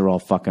because they're all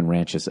fucking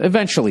ranches.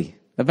 Eventually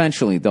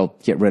they'll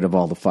get rid of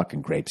all the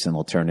fucking grapes and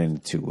they'll turn it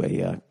into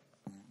a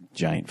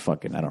giant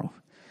fucking, I don't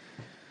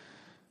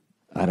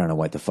know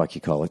what the fuck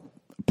you call it,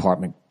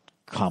 apartment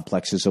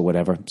complexes or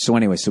whatever. So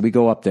anyway, so we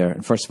go up there,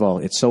 and first of all,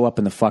 it's so up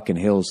in the fucking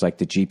hills, like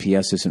the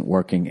GPS isn't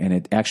working, and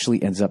it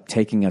actually ends up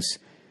taking us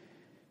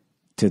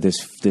to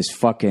this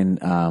fucking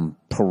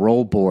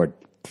parole board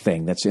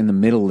thing that's in the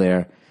middle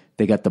there.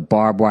 They got the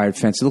barbed wire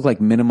fence. It looked like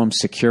minimum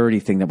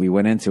security thing that we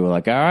went into. We're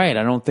like, all right,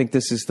 I don't think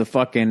this is the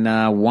fucking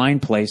wine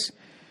place.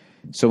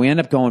 So we end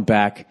up going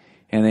back,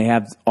 and they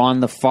have on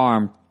the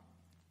farm,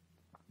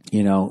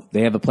 you know,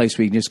 they have a place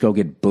where you can just go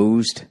get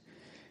boozed.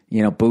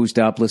 You know, boozed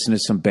up, listen to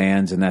some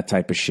bands and that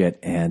type of shit.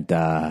 And,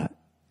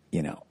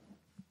 you know,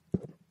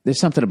 there's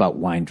something about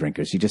wine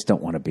drinkers. You just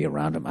don't want to be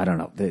around them. I don't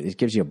know. It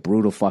gives you a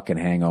brutal fucking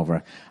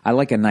hangover. I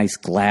like a nice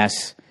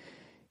glass,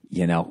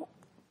 you know.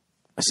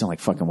 I sound like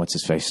fucking what's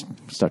his face.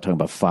 Start talking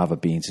about fava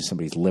beans in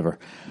somebody's liver.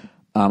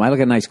 I like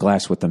a nice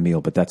glass with the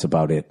meal, but that's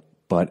about it.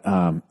 But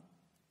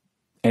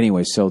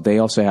anyway, so they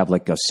also have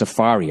like a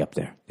safari up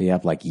there. They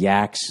have like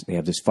yaks. They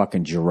have this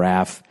fucking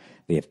giraffe.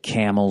 They have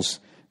camels.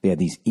 They had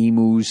these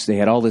emus. They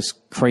had all this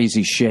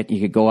crazy shit.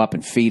 You could go up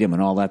and feed them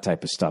and all that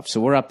type of stuff.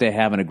 So we're up there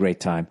having a great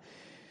time,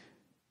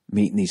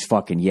 meeting these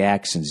fucking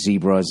yaks and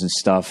zebras and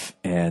stuff.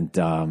 And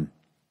of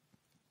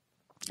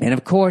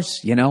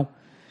course, you know,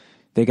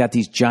 they got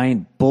these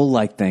giant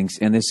bull-like things.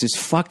 And there's this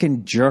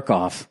fucking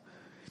jerk-off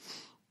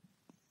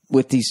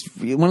with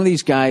one of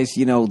these guys,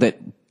 you know,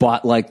 that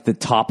bought like the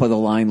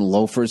top-of-the-line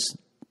loafers,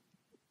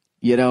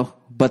 you know,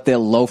 but they're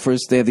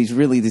loafers. They have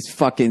these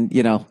fucking,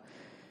 you know,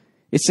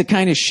 it's the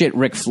kind of shit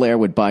Ric Flair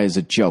would buy as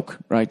a joke,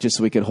 right? Just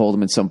so we could hold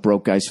him in some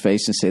broke guy's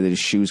face and say that his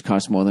shoes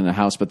cost more than a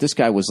house. But this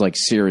guy was like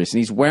serious, and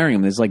he's wearing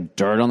them. There's like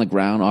dirt on the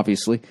ground,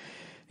 obviously.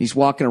 He's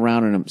walking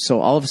around in them. So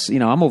all of a sudden, you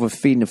know, I'm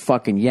overfeeding a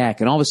fucking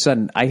yak, and all of a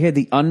sudden I hear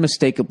the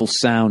unmistakable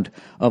sound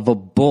of a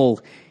bull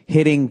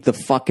hitting the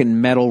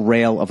fucking metal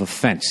rail of a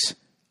fence.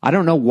 I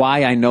don't know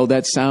why I know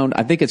that sound.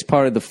 I think it's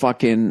part of the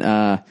fucking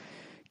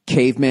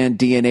caveman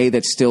DNA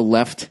that's still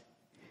left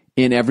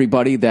in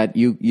everybody that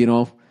you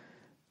know,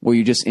 where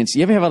you just,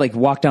 you ever have like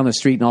walk down the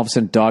street and all of a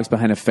sudden dog's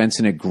behind a fence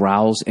and it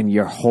growls and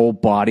your whole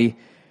body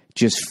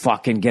just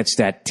fucking gets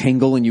that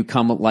tingle and you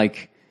come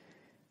like,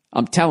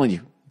 I'm telling you,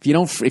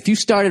 if you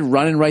started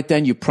running right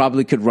then, you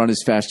probably could run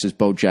as fast as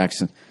Bo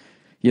Jackson.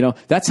 You know,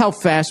 that's how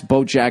fast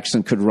Bo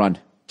Jackson could run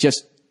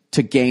just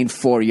to gain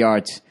 4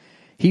 yards.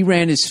 He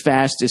ran as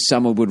fast as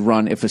someone would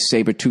run if a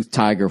saber-toothed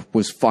tiger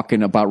was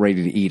fucking about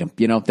ready to eat him.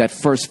 You know, that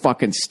first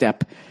fucking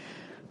step.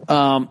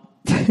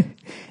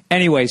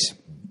 Anyways,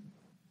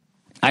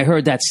 I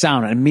heard that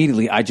sound and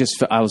immediately I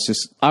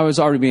was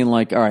already being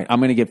like, all right, I'm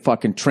going to get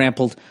fucking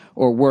trampled,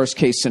 or worst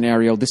case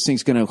scenario, this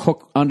thing's going to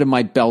hook under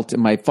my belt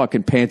and my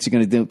fucking pants are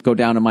going to go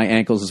down to my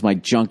ankles as my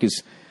junk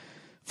is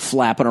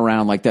flapping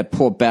around like that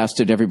poor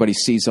bastard everybody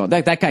sees on.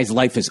 That guy's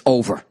life is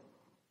over.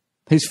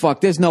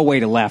 There's no way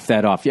to laugh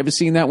that off. You ever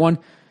seen that one?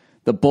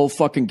 The bull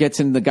fucking gets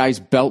in the guy's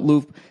belt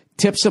loop,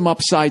 tips him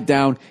upside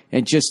down,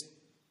 and just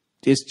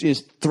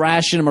is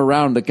thrashing him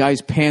around. The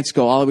guy's pants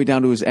go all the way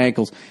down to his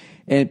ankles.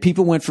 And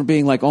people went from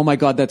being like, oh my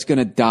God, that's going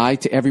to die,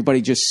 to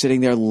everybody just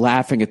sitting there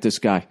laughing at this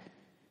guy.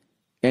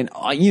 And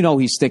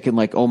he's thinking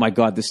like, oh my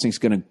God, this thing's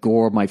going to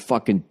gore my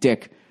fucking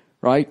dick,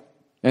 right?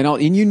 And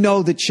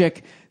the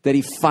chick that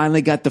he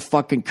finally got the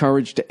fucking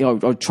courage to,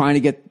 or trying to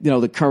get,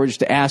 the courage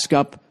to ask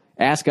out,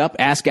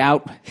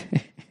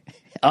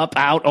 up,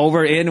 out,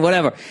 over, in,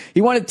 whatever.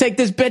 He wanted to take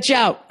this bitch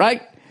out,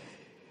 right?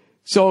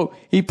 So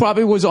he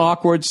probably was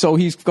awkward. So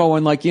he's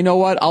going like, you know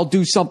what? I'll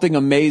do something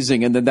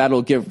amazing, and then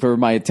that'll give her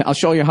my attention. I'll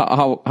show you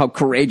how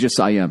courageous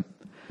I am,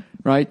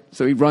 right?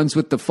 So he runs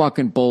with the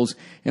fucking bulls,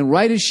 and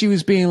right as she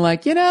was being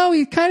like, he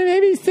kind of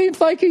maybe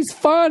seems like he's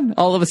fun,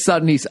 all of a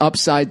sudden he's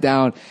upside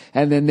down,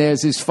 and then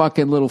there's his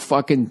fucking little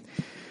schmeckle,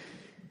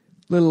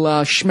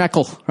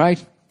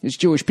 right? As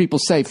Jewish people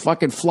say,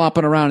 fucking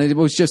flopping around, and it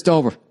was just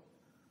over.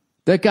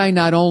 That guy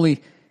not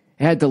only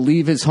had to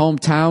leave his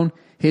hometown,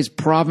 his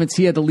province,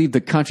 he had to leave the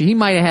country. He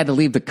might have had to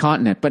leave the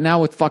continent, but now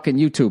with fucking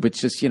YouTube,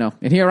 it's just, and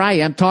here I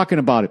am talking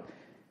about it,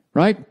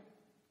 right?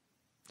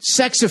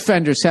 Sex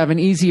offenders have an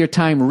easier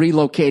time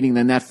relocating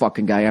than that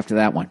fucking guy after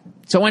that one.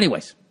 So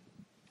anyways,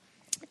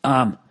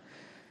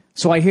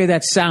 so I hear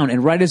that sound,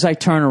 and right as I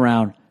turn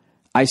around,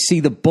 I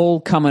see the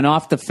bull coming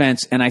off the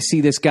fence, and I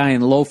see this guy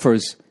in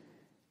loafers,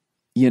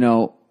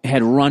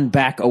 had run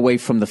back away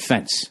from the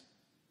fence,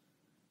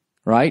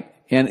 right?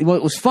 And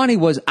what was funny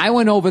was I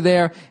went over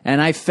there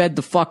and I fed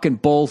the fucking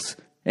bulls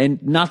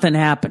and nothing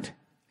happened.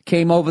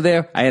 Came over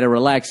there. I had a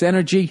relaxed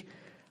energy.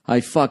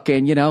 I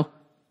fucking,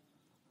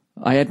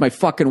 I had my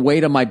fucking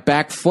weight on my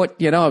back foot.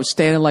 I was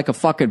standing like a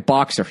fucking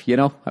boxer,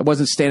 I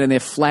wasn't standing there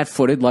flat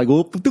footed like,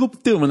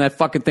 when that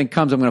fucking thing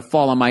comes, I'm going to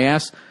fall on my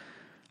ass.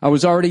 I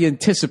was already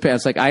anticipating.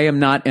 It's like, I am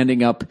not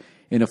ending up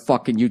in a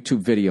fucking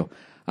YouTube video.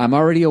 I'm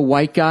already a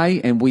white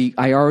guy, and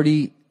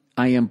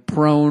I am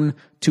prone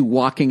to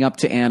walking up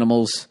to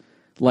animals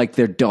like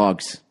they're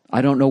dogs.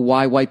 I don't know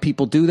why white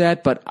people do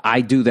that, but I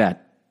do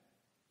that.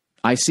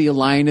 I see a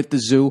lion at the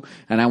zoo,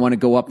 and I want to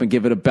go up and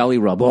give it a belly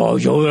rub. Oh,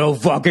 you little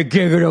fucking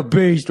king of the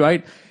beast,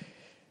 right?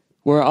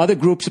 Where other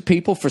groups of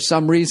people, for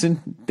some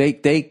reason,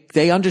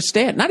 they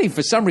understand. Not even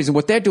for some reason.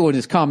 What they're doing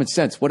is common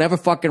sense. Whatever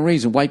fucking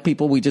reason. White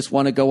people, we just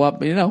want to go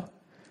up,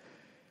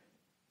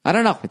 I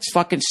don't know. It's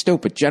fucking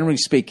stupid, generally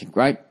speaking,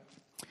 right?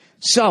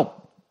 So,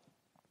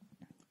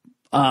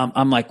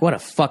 I'm like, what a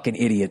fucking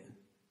idiot.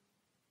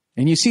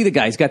 And you see the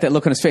guy, he's got that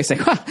look on his face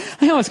like,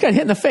 I almost got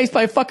hit in the face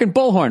by a fucking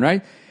bullhorn,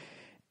 right?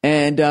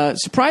 And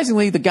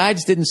surprisingly, the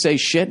guides didn't say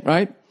shit,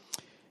 right?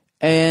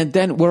 And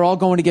then we're all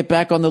going to get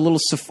back on the little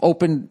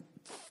open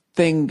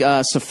thing,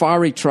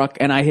 safari truck,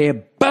 and I hear,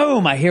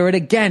 boom, I hear it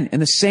again.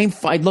 And the same,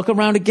 I look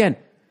around again.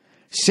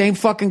 Same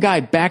fucking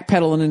guy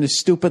backpedaling in his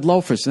stupid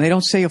loafers, and they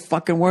don't say a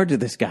fucking word to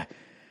this guy.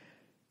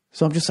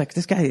 So I'm just like,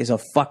 this guy is a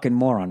fucking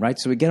moron, right?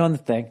 So we get on the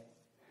thing.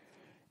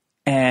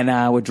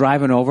 And we're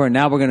driving over, and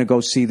now we're going to go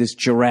see this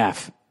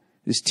giraffe.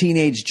 This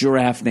teenage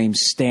giraffe named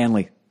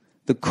Stanley.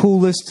 The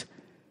coolest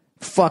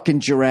fucking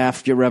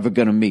giraffe you're ever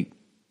going to meet.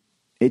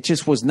 It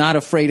just was not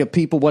afraid of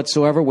people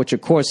whatsoever, which, of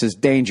course, is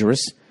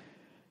dangerous.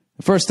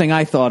 The first thing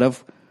I thought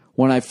of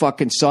when I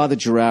fucking saw the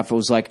giraffe, it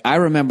was like, I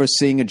remember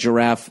seeing a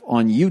giraffe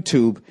on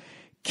YouTube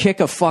kick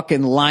a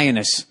fucking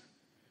lioness.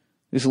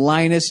 This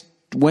lioness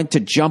went to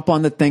jump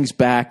on the thing's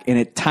back, and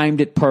it timed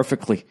it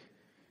perfectly.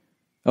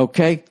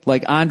 Okay?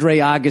 Like Andre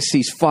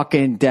Agassi's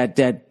fucking,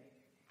 that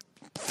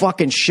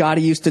fucking shot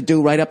he used to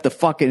do right up the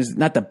fucking,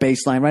 not the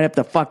baseline, right up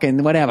the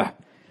fucking, whatever.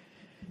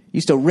 He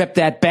used to rip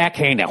that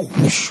backhander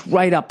whoosh,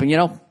 right up.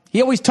 And,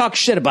 he always talks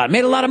shit about it.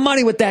 Made a lot of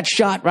money with that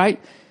shot,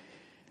 right?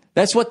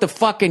 That's what the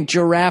fucking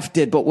giraffe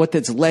did, but with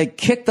its leg,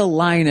 kicked the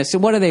lioness.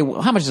 And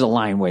how much does a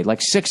lion weigh?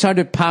 Like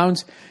 600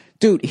 pounds?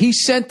 Dude, he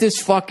sent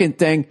this fucking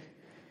thing.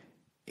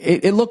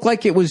 It looked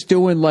like it was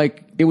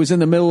it was in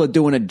the middle of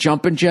doing a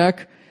jumping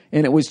jack.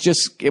 And it was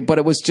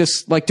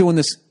just like doing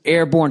this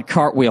airborne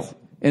cartwheel,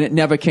 and it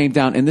never came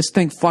down. And this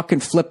thing fucking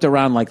flipped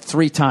around like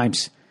 3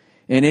 times,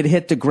 and it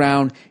hit the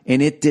ground,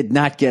 and it did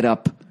not get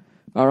up.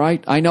 All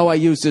right? I know I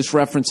use this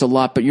reference a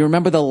lot, but you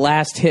remember the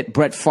last hit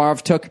Brett Favre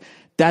took?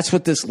 That's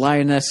what this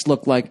lioness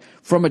looked like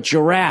from a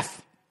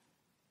giraffe.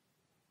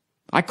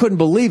 I couldn't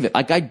believe it.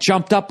 Like, I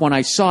jumped up when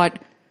I saw it.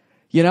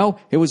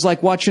 It was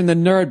like watching the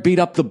nerd beat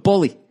up the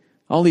bully.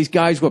 All these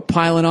guys were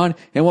piling on.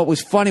 And what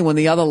was funny, when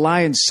the other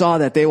lions saw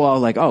that, they were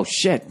all like, oh,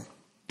 shit.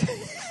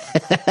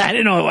 I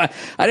didn't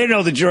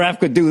know the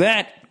giraffe could do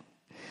that.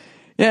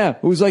 Yeah,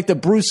 it was like the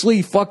Bruce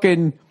Lee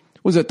fucking,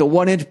 was it the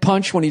 1-inch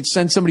punch when he'd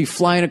send somebody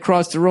flying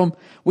across the room?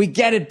 We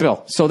get it,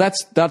 Bill. So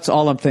that's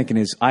all I'm thinking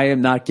is I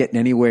am not getting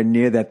anywhere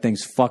near that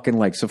thing's fucking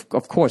legs. So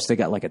of course, they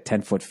got like a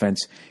 10-foot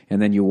fence,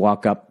 and then you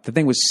walk up. The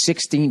thing was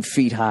 16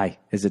 feet high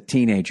as a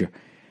teenager,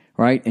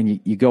 right? And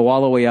you go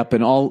all the way up,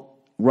 and all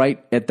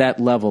right at that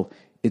level,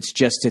 it's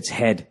just its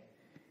head.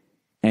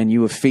 And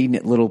you were feeding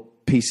it little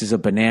pieces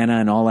of banana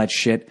and all that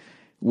shit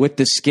with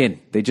the skin.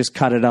 They just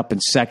cut it up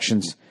in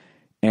sections.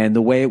 And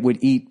the way it would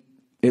eat,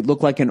 it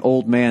looked like an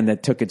old man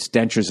that took its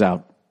dentures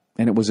out.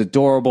 And it was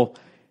adorable.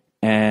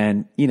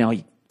 And, you know,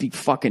 you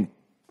fucking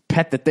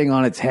pet the thing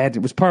on its head.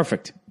 It was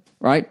perfect,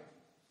 right?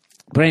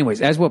 But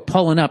anyways, as we're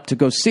pulling up to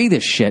go see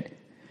this shit,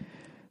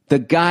 the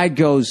guide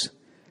goes,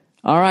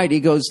 all right,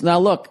 he goes, now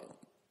look,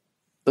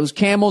 those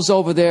camels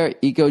over there,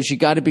 he goes, you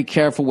got to be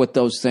careful with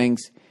those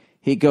things.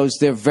 He goes,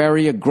 they're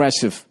very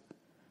aggressive.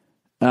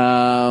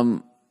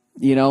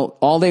 You know,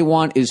 all they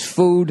want is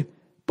food,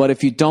 but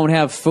if you don't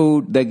have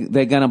food,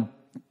 they're going to,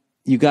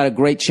 you got a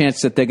great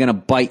chance that they're going to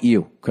bite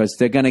you because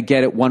they're going to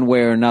get it one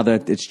way or another.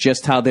 It's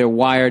just how they're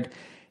wired,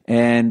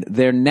 and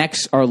their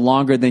necks are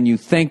longer than you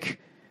think.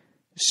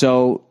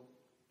 So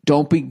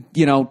don't be,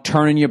 you know,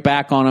 turning your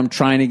back on them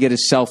trying to get a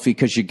selfie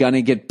because you're going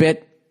to get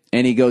bit.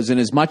 And he goes, and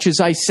as much as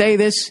I say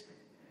this,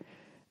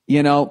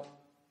 you know,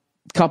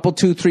 couple,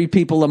 2, 3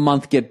 people a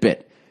month get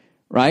bit,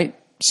 right?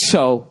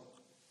 So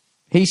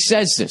he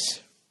says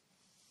this,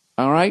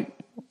 all right?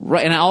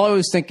 Right, and all I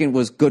was thinking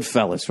was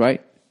Goodfellas,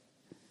 right?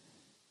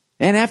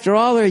 And after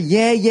all her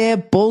yeah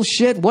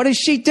bullshit, what does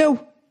she do?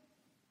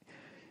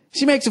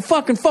 She makes a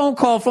fucking phone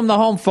call from the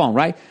home phone,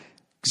 right?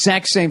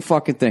 Exact same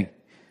fucking thing.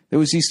 There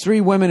was these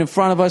 3 women in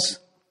front of us,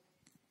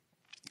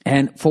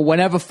 and for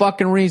whatever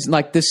fucking reason,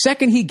 like the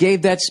second he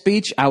gave that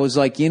speech, I was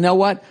like, you know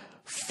what?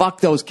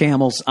 Fuck those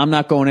camels. I'm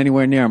not going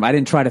anywhere near them. I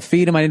didn't try to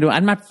feed them.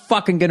 I'm not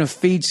fucking going to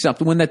feed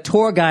something. When the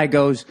tour guy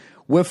goes,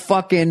 we're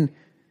fucking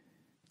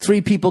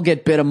 3 people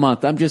get bit a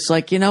month. I'm just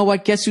like, you know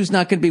what? Guess who's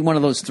not going to be one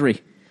of those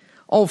 3?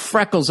 Old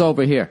Freckles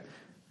over here.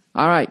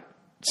 All right.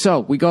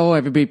 So we go,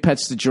 everybody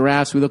pets the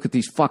giraffes. We look at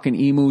these fucking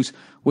emus,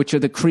 which are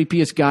the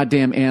creepiest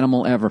goddamn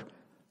animal ever.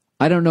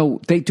 I don't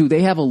know.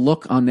 They have a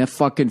look on their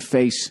fucking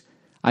face.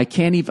 I'm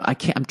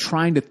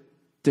trying to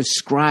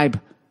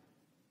describe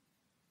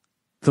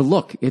the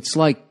look. It's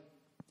like,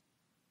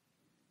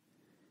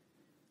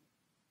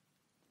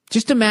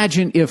 just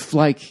imagine if,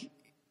 like,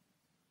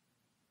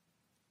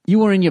 you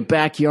were in your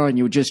backyard and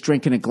you were just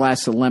drinking a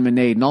glass of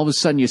lemonade and all of a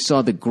sudden you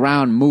saw the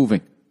ground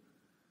moving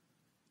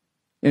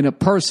and a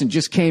person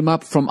just came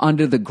up from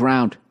under the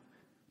ground.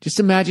 Just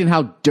imagine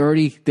how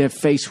dirty their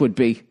face would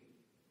be.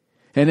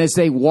 And as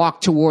they walk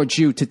towards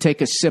you to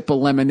take a sip of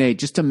lemonade,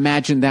 just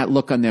imagine that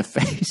look on their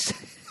face.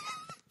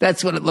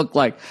 That's what it looked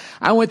like.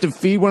 I went to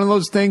feed one of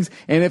those things,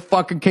 and it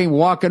fucking came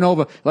walking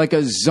over like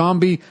a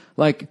zombie,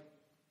 like,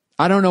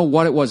 I don't know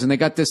what it was. And they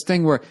got this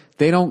thing where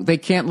they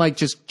can't like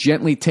just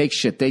gently take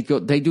shit. They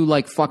do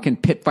like fucking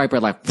pit viper,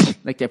 like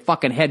their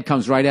fucking head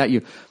comes right at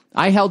you.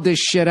 I held this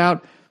shit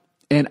out,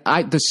 and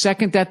the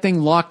second that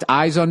thing locked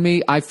eyes on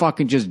me, I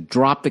fucking just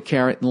dropped the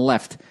carrot and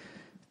left.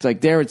 It's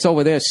like, there, it's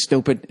over there,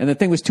 stupid. And the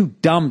thing was too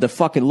dumb to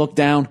fucking look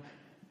down.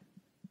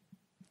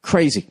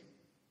 Crazy.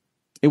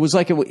 It was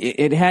like,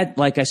 it had,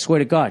 like, I swear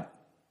to God,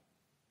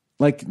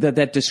 like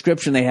that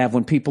description they have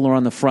when people are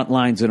on the front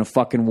lines in a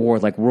fucking war,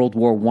 like World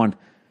War I.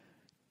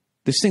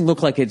 This thing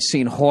looked like it'd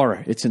seen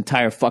horror its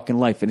entire fucking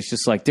life. And it's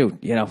just like, dude,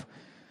 you know,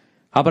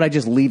 how about I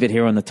just leave it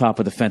here on the top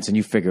of the fence and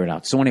you figure it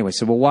out? So anyway,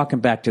 so we're walking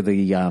back to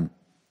the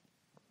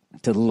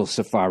little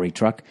safari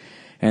truck,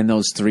 and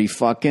those 3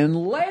 fucking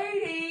ladies.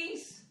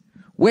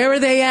 Where are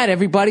they at,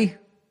 everybody?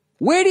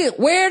 Where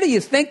do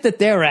you think that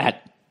they're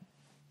at?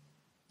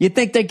 You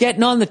think they're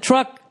getting on the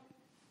truck?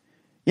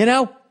 You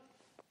know?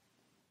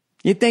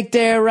 You think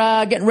they're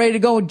getting ready to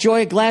go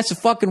enjoy a glass of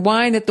fucking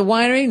wine at the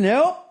winery?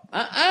 Nope.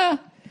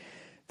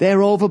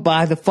 They're over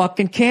by the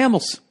fucking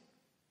camels.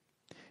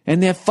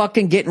 And they're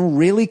fucking getting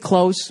really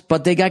close,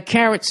 but they got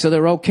carrots, so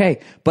they're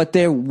okay. But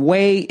they're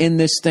way in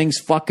this thing's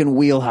fucking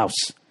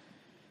wheelhouse.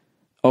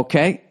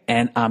 Okay?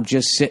 And I'm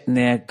just sitting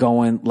there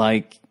going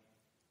like,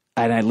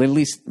 and I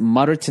literally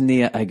mutter to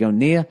Nia, I go,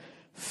 Nia,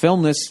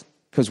 film this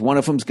because one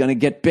of them's going to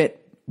get bit.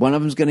 One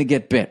of them's going to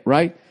get bit,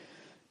 right?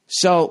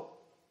 So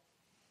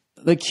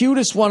the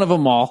cutest one of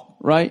them all,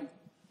 right?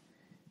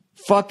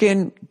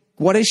 Fucking,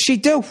 what does she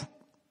do?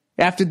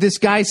 After this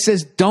guy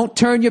says, don't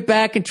turn your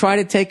back and try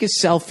to take a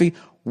selfie,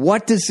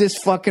 what does this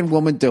fucking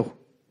woman do?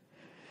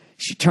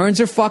 She turns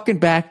her fucking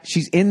back.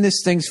 She's in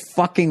this thing's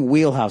fucking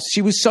wheelhouse.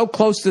 She was so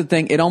close to the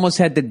thing, it almost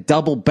had to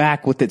double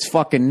back with its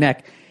fucking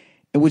neck.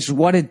 Which is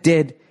what it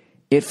did.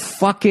 It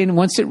fucking,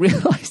 once it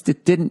realized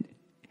it didn't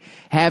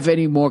have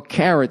any more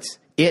carrots,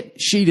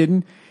 she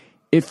didn't,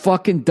 it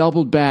fucking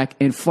doubled back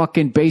and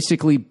fucking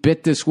basically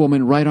bit this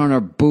woman right on her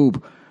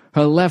boob.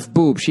 Her left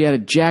boob. She had a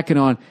jacket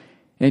on,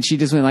 and she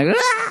just went like,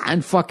 ah,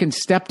 and fucking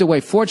stepped away.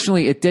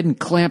 Fortunately, it didn't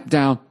clamp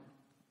down.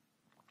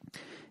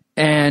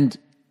 And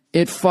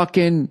it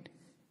fucking,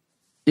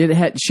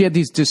 she had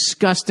these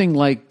disgusting,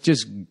 like,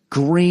 just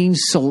green,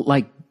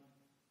 like,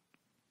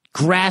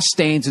 grass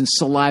stains and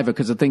saliva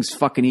because the things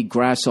fucking eat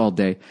grass all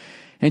day.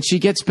 And she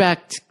gets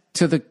back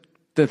to the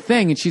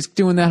thing, and she's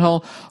doing that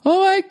whole,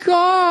 oh my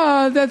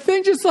God, that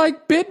thing just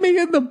like bit me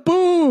in the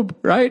boob,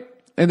 right?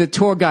 And the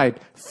tour guide,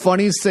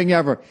 funniest thing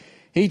ever,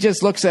 he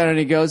just looks at her and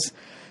he goes,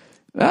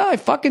 well, I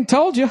fucking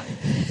told you.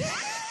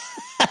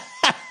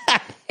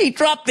 He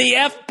dropped the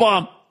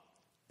F-bomb.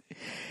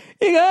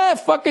 He goes, I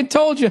fucking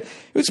told you. It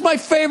was my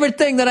favorite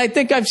thing that I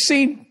think I've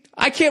seen.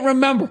 I can't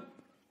remember.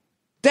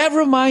 That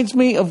reminds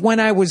me of when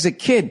I was a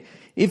kid.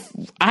 If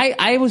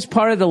I was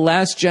part of the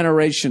last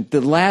generation, the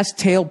last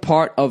tail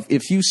part of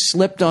if you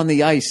slipped on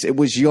the ice, it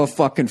was your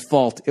fucking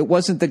fault. It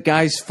wasn't the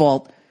guy's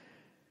fault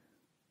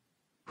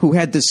who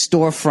had the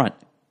storefront.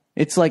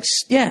 It's like,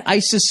 yeah,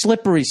 ice is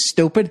slippery,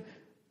 stupid.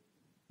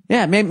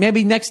 Yeah,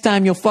 maybe next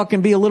time you'll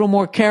fucking be a little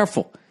more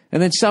careful.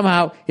 And then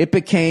somehow it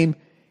became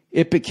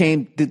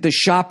the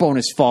shop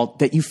owner's fault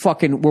that you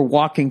fucking were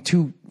walking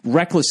too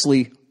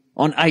recklessly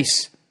on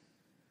ice.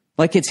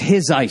 Like it's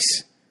his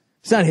ice.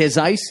 It's not his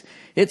ice.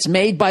 It's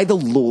made by the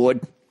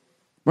Lord,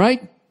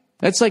 right?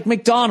 That's like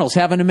McDonald's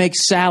having to make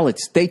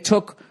salads. They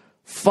took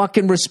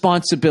fucking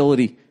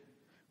responsibility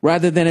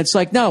rather than it's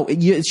like, no,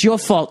 it's your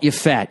fault you're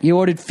fat. You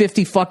ordered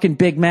 50 fucking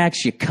Big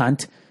Macs, you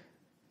cunt.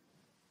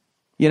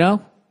 You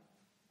know?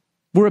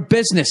 We're a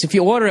business. If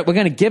you order it, we're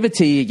going to give it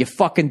to you, you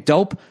fucking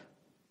dope.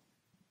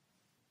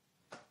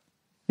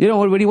 You know,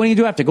 what do you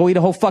do? Have to go eat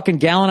a whole fucking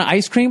gallon of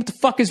ice cream? What the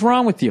fuck is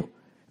wrong with you?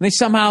 And they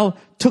somehow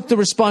took the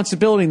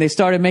responsibility and they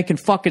started making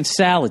fucking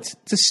salads.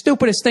 It's the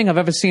stupidest thing I've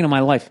ever seen in my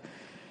life.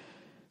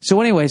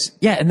 So anyways,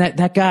 yeah, and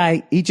that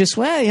guy, he just,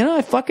 well, you know,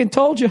 I fucking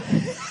told you.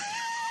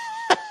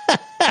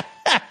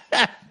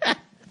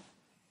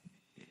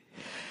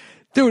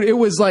 Dude, it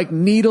was like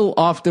needle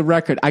off the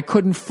record. I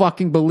couldn't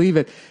fucking believe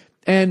it.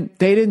 And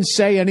they didn't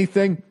say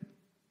anything.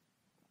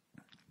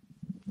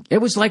 It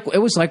was like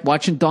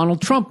watching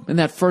Donald Trump in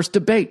that first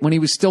debate when he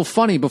was still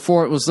funny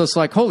before it was just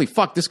like, holy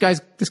fuck, this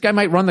guy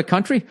might run the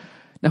country.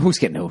 Now who's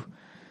getting who?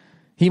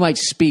 He might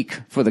speak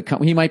for the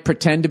country. He might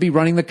pretend to be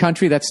running the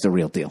country. That's the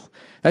real deal.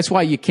 That's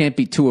why you can't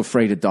be too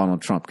afraid of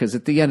Donald Trump, because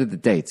at the end of the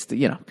day, it's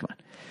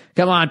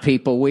come on,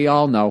 people. We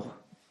all know.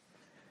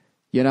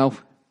 You know,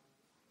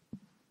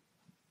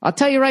 I'll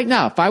tell you right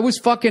now, if I was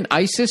fucking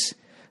ISIS,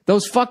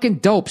 those fucking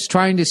dopes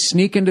trying to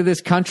sneak into this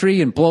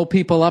country and blow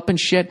people up and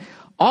shit,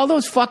 all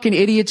those fucking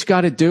idiots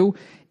got to do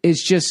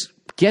is just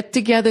get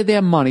together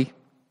their money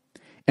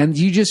and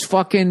you just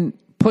fucking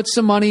put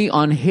some money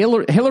on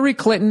Hillary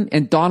Clinton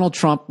and Donald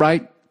Trump,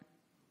 right?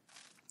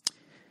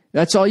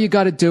 That's all you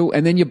got to do.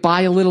 And then you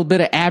buy a little bit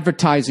of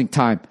advertising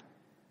time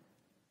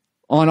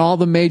on all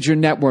the major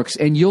networks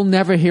and you'll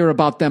never hear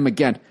about them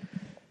again.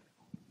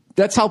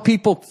 That's how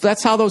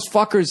those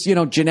fuckers, you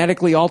know,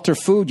 genetically alter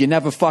food. You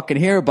never fucking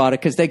hear about it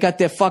because they got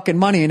their fucking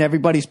money in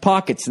everybody's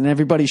pockets and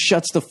everybody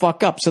shuts the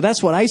fuck up. So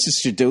that's what ISIS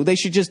should do. They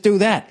should just do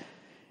that.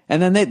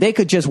 And then they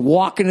could just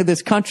walk into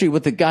this country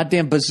with a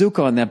goddamn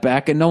bazooka on their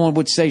back and no one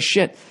would say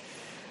shit.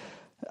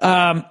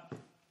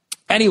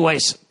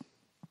 Anyways.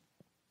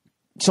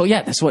 So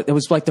yeah, that's what it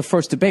was like the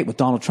first debate with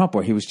Donald Trump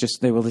where he was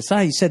just, they were like,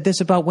 you said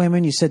this about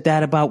women, you said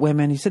that about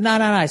women. He said, no,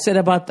 I said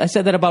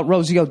that about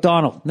Rosie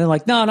O'Donnell. And they're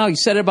like, no, you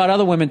said it about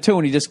other women too.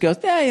 And he just goes,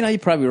 yeah, you know, you're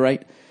probably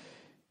right.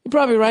 You're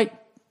probably right.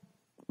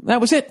 That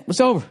was it. It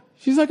was over.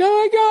 She's like, oh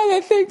my God,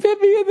 that thing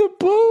bit me in the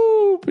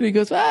boob. And he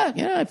goes, yeah,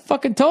 I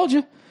fucking told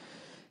you.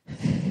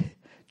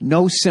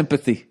 No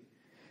sympathy.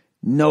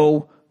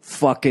 No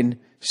fucking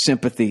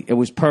sympathy. It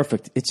was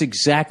perfect. It's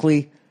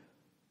exactly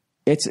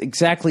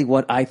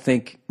what I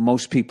think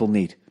most people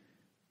need.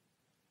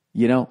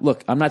 You know,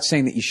 look, I'm not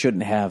saying that you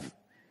shouldn't have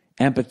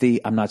empathy.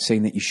 I'm not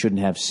saying that you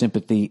shouldn't have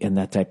sympathy and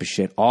that type of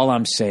shit. All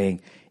I'm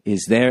saying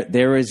is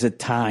there is a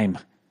time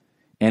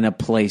and a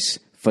place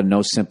for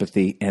no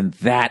sympathy, and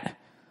that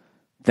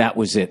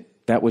was it.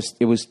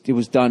 It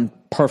was done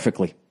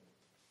perfectly.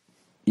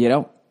 You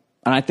know?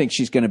 And I think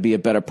she's going to be a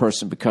better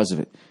person because of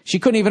it. She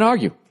couldn't even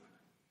argue.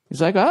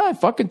 He's like, I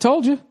fucking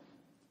told you.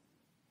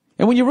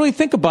 And when you really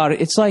think about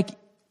it, it's like,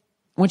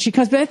 when she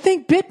comes back, that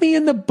thing bit me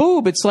in the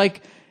boob. It's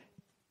like,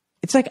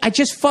 I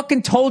just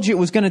fucking told you it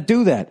was going to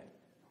do that.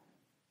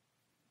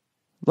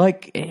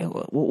 Like,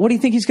 what do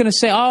you think he's going to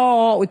say?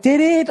 Oh,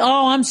 did it?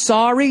 Oh, I'm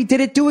sorry. Did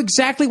it do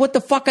exactly what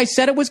the fuck I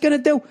said it was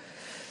going to do?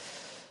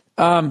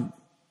 And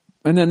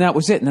then that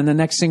was it. And then the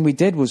next thing we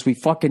did was we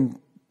fucking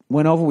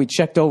went over, we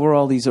checked over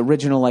all these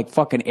original, like,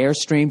 fucking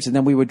Airstreams, and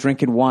then we were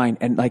drinking wine.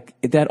 And, like,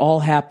 that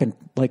all happened.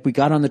 Like, we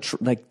got on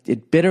like,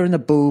 it bit her in the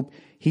boob.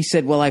 He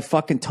said, well, I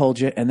fucking told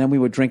you. And then we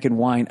were drinking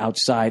wine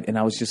outside. And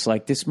I was just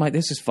like, this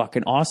is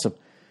fucking awesome.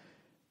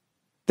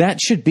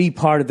 That should be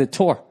part of the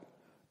tour.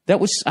 That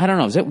was, I don't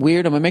know, is that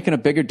weird? Am I making a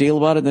bigger deal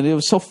about it? Than it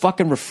was so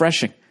fucking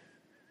refreshing.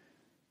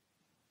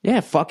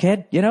 Yeah,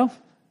 fuckhead, you know?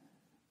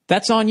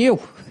 That's on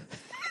you.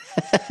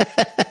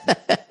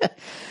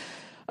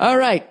 All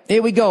right,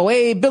 here we go.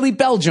 Hey, Billy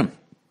Belgium.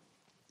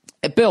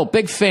 Hey, Bill,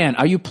 big fan.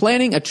 Are you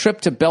planning a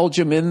trip to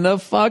Belgium in the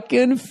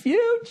fucking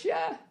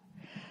future?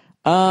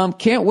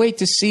 Can't wait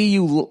to see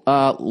you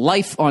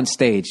live on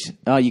stage.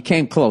 You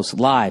came close,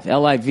 live,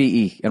 Live.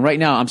 And right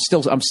now,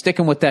 I'm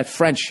sticking with that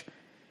French.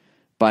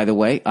 By the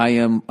way, I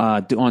am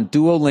on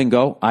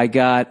Duolingo. I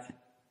got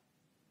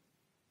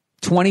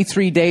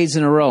 23 days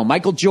in a row.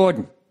 Michael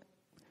Jordan,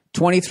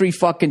 23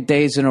 fucking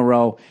days in a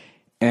row,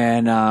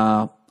 and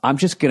I'm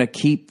just gonna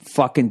keep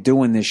fucking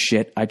doing this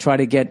shit. I try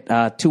to get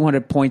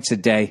 200 points a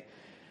day.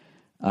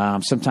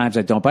 Sometimes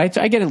I don't, but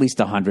I get at least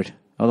 100.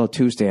 Although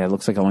Tuesday, it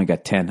looks like I only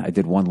got 10. I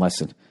did one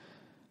lesson.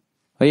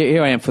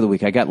 Here I am for the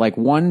week. I got like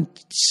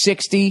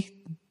 160,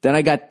 then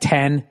I got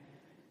 10,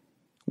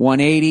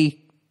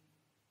 180,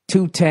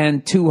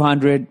 210,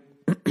 200,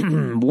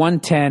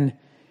 110,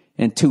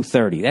 and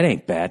 230. That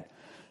ain't bad.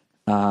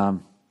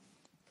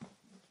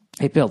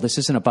 Hey, Bill, this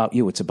isn't about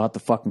you. It's about the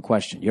fucking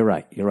question. You're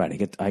right.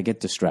 I get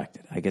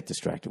distracted.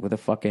 Where the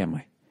fuck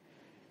am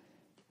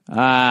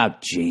I?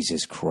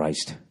 Jesus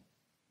Christ.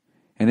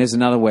 And there's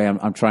another way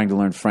I'm trying to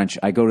learn French.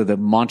 I go to the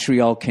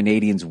Montreal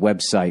Canadiens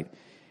website,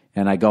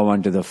 and I go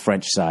onto the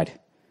French side.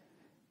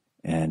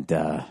 And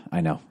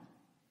I know,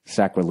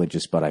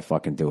 sacrilegious, but I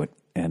fucking do it.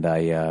 And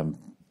I,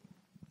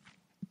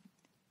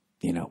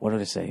 what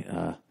did I say?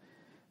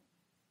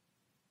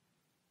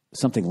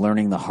 Something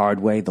learning the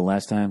hard way the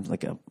last time,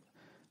 like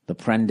the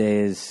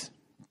prendes,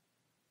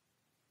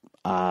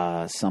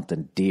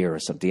 something deer or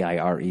something,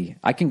 D-I-R-E.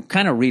 I can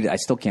kind of read it. I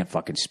still can't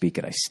fucking speak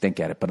it. I stink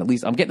at it. But at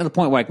least I'm getting to the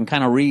point where I can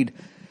kind of read,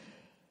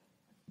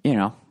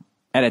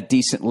 at a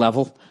decent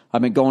level.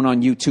 I've been going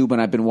on YouTube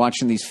and I've been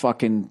watching these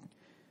fucking,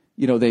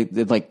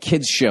 they're like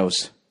kids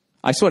shows.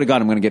 I swear to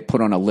God, I'm going to get put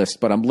on a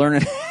list, but I'm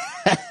learning.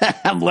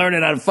 I'm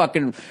learning how to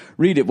fucking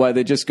read it while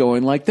they're just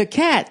going like the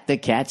cat. The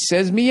cat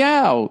says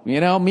meow.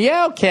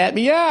 Meow, cat,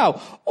 meow.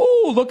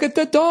 Oh, look at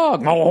the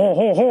dog. Oh, ho,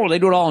 ho, ho. They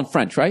do it all in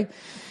French, right?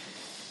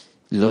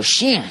 Le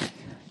chien,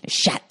 le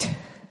chat,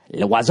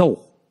 l'oiseau.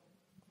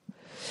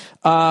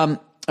 All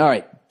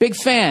right. Big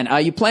fan.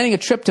 Are you planning a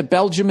trip to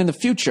Belgium in the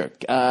future?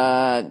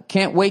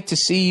 Can't wait to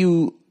see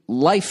you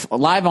live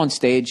on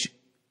stage.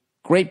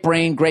 Great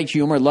brain, great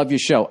humor. Love your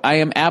show. I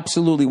am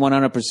absolutely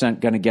 100%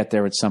 going to get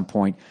there at some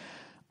point.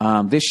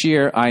 This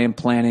year, I am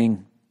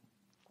planning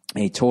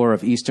a tour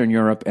of Eastern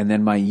Europe and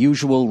then my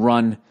usual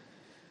run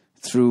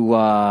through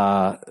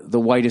the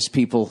whitest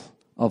people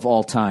of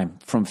all time,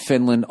 from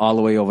Finland all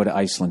the way over to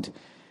Iceland.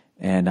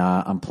 And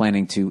I'm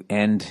planning to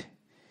end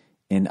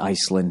in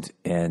Iceland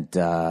and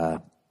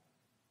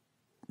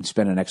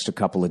spend an extra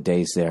couple of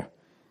days there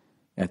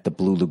at the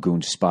Blue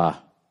Lagoon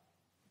Spa.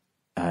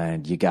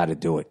 And you got to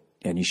do it.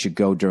 And you should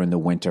go during the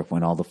winter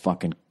when all the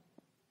fucking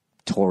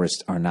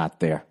tourists are not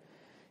there.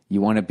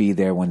 You want to be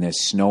there when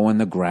there's snow on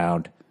the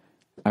ground.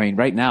 I mean,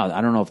 right now,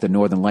 I don't know if the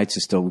Northern Lights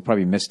is still, we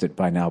probably missed it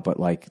by now, but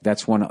like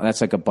that's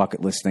like a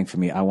bucket list thing for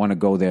me. I want to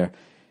go there,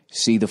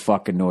 see the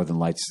fucking Northern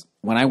Lights.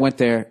 When I went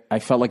there, I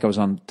felt like I was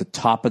on the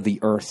top of the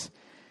earth,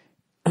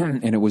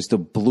 and it was the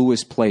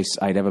bluest place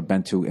I'd ever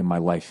been to in my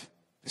life.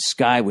 The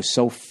sky was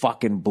so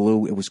fucking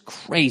blue. It was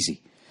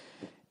crazy.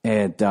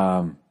 And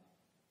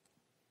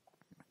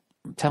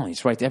I'm telling you,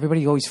 it's right.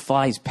 Everybody always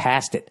flies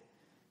past it.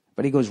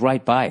 Everybody goes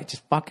right by it.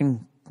 Just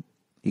fucking...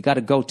 You got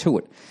to go to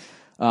it.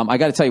 I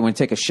got to tell you, when you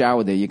take a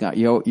shower there,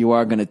 you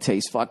are going to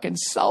taste fucking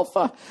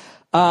sulfur.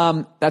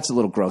 That's a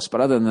little gross, but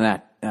other than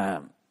that,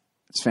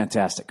 it's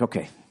fantastic.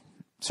 Okay,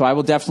 so I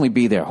will definitely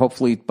be there.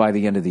 Hopefully by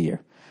the end of the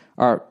year.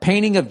 Our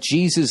painting of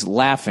Jesus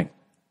laughing.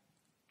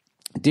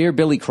 Dear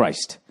Billy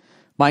Christ,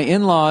 my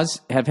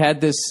in-laws have had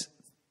this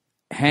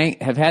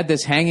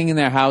hanging in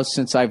their house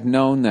since I've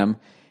known them,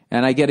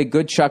 and I get a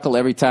good chuckle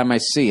every time I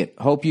see it.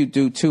 Hope you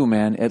do too,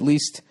 man. At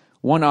least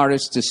one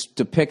artist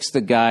depicts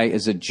the guy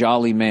as a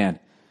jolly man.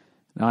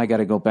 Now I got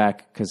to go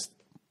back because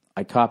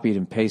I copied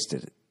and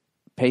pasted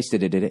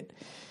it.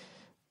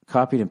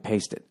 Copied and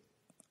pasted.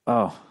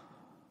 Oh,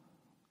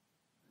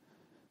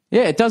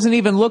 yeah, it doesn't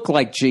even look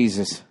like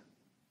Jesus.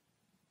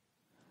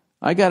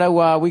 We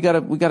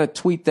gotta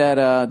tweet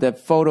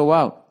that photo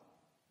out.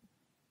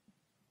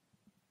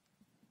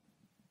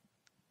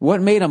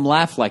 What made him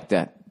laugh like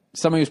that?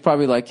 Somebody was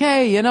probably like,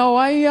 "Hey,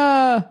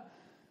 I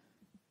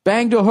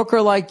banged a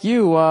hooker like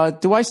you.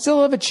 Do I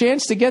still have a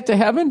chance to get to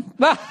heaven?"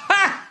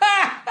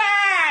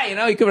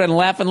 He could have been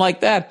laughing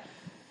like that.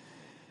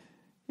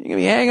 You're going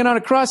to be hanging on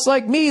a cross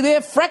like me.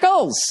 They're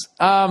freckles.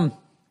 All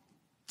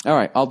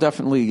right. I'll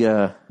definitely,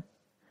 I'll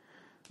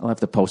have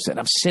to post it.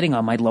 I'm sitting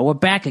on my lower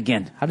back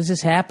again. How does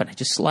this happen? I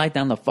just slide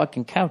down the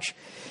fucking couch.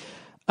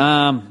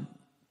 All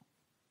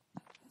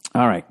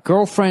right.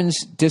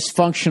 Girlfriend's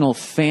dysfunctional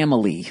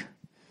family.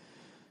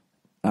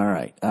 All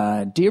right.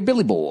 Dear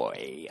Billy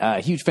Boy,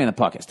 huge fan of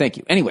the podcast. Thank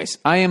you. Anyways,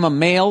 I am a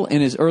male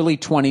in his early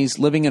 20s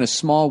living in a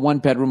small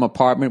one-bedroom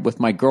apartment with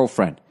my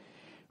girlfriend.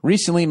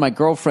 Recently, my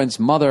girlfriend's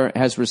mother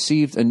has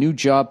received a new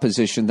job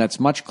position that's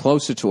much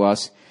closer to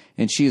us,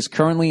 and she is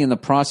currently in the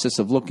process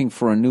of looking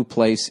for a new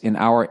place in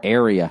our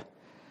area.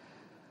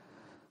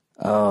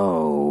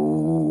 Oh,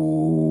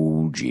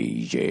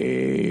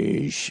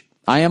 Jesus.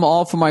 I am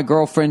all for my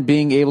girlfriend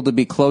being able to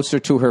be closer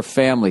to her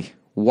family.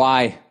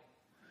 Why?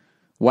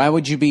 Why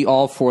would you be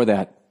all for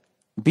that?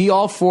 Be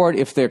all for it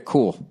if they're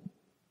cool.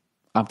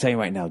 I'm telling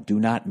you right now, do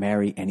not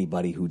marry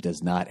anybody who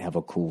does not have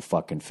a cool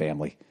fucking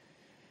family.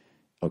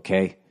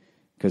 Okay?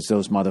 Because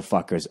those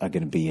motherfuckers are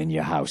going to be in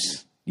your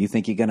house. You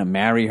think you're going to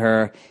marry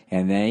her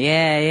and then,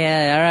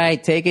 yeah, all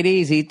right, take it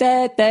easy.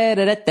 You're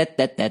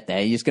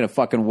just going to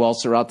fucking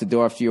waltz her out the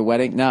door after your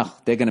wedding? No,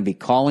 they're going to be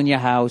calling your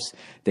house.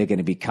 They're going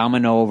to be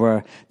coming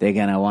over. They're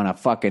going to want to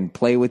fucking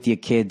play with your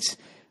kids.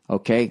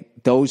 Okay?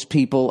 Those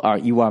people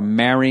you are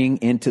marrying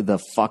into the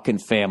fucking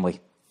family.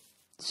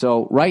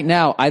 So right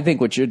now, I think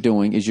what you're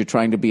doing is you're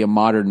trying to be a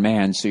modern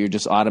man, so you're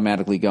just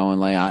automatically going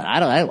like,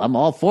 I'm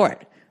all for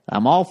it.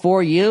 I'm all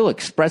for you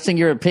expressing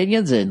your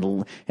opinions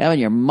and having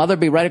your mother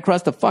be right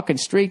across the fucking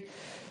street.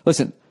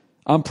 Listen,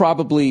 I'm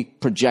probably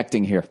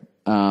projecting here.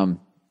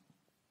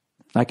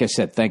 Like I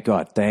said, thank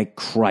God, thank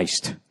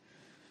Christ.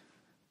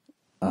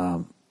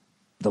 The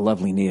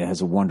lovely Nia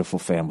has a wonderful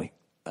family.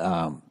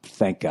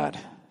 Thank God,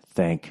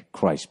 thank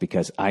Christ,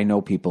 because I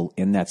know people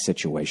in that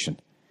situation,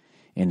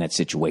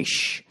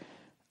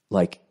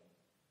 like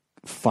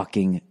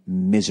fucking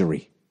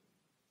misery.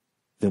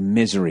 The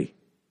misery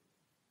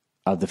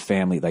of the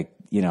family, like,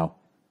 you know,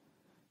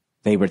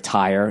 they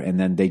retire and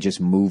then they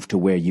just move to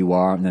where you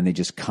are and then they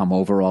just come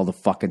over all the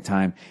fucking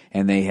time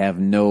and they have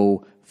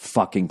no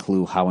fucking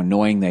clue how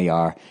annoying they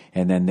are.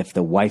 And then if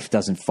the wife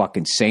doesn't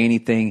fucking say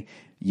anything,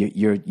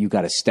 you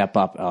got to step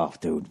up. Oh,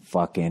 dude,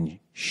 fucking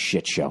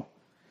shit show.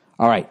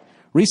 All right.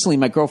 Recently,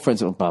 my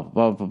girlfriend's... I'm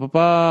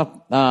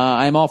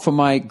all for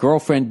my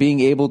girlfriend being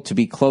able to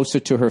be closer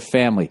to her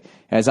family,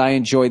 as I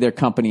enjoy their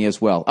company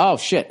as well. Oh,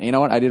 shit. You know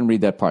what? I didn't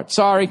read that part.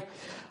 Sorry.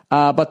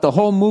 But the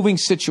whole moving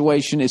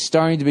situation is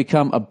starting to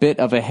become a bit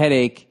of a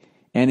headache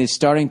and is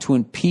starting to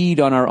impede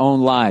on our own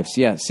lives.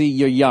 Yeah, see,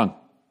 you're young.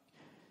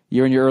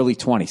 You're in your early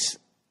 20s.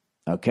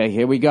 Okay,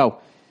 here we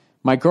go.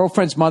 My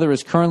girlfriend's mother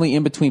is currently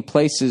in between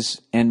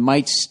places and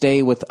might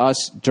stay with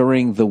us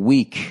during the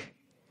week.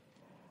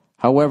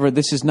 However,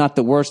 this is not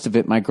the worst of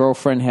it. My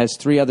girlfriend has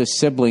 3 other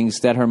siblings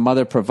that her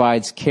mother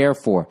provides care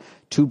for,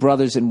 2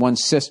 brothers and 1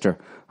 sister.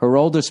 Her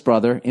oldest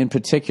brother, in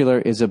particular,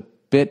 is a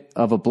bit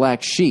of a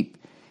black sheep.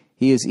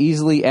 He is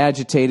easily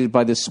agitated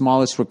by the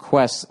smallest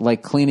requests,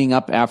 like cleaning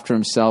up after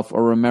himself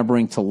or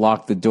remembering to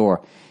lock the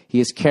door. He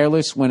is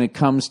careless when it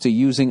comes to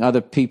using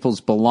other people's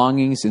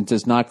belongings and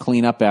does not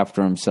clean up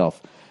after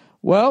himself.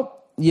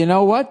 Well, you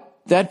know what?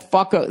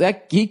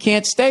 He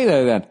can't stay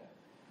there then.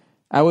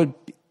 I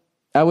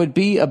would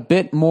be a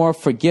bit more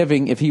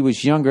forgiving if he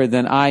was younger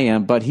than I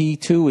am, but he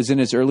too is in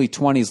his early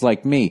 20s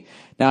like me.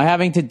 Now,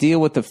 having to deal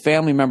with a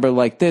family member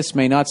like this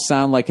may not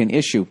sound like an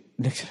issue.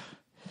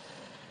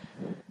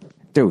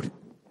 Dude,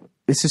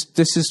 this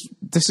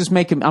is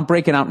making... I'm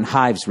breaking out in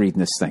hives reading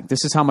this thing.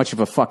 This is how much of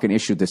a fucking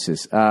issue this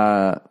is.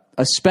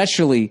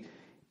 Especially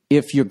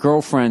if your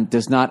girlfriend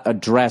does not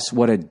address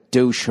what a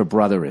douche her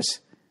brother is.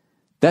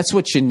 That's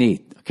what you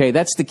need, okay?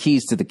 That's the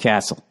keys to the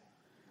castle,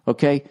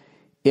 okay?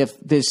 If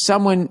there's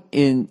someone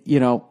in, you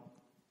know,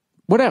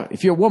 whatever,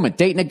 if you're a woman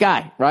dating a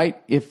guy,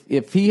 right?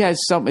 If he has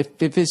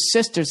if his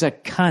sister's a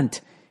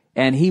cunt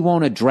and he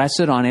won't address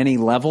it on any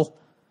level,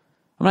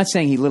 I'm not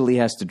saying he literally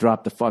has to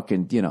drop the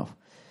fucking, you know,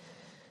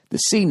 the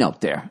C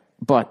note there,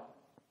 but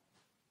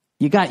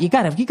you gotta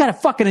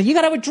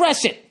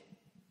address it.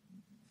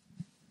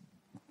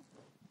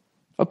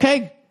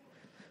 Okay?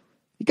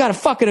 You gotta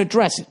fucking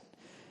address it.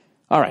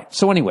 All right.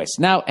 So anyways,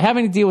 now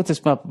having to deal with this,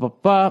 deal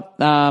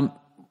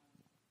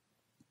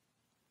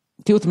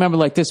with a member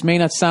like this may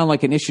not sound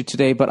like an issue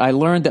today, but I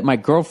learned that my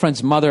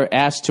girlfriend's mother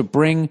asked to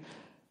bring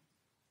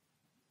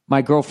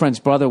my girlfriend's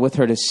brother with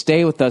her to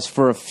stay with us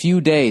for a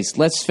few days.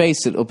 Let's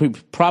face it, it'll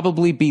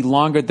probably be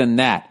longer than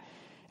that.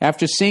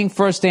 After seeing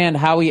firsthand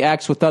how he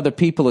acts with other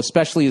people,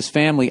 especially his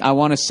family, I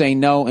want to say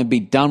no and be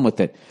done with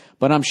it.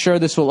 But I'm sure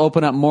this will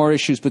open up more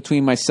issues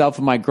between myself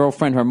and my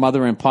girlfriend, her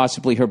mother, and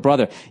possibly her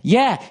brother.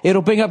 Yeah,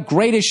 it'll bring up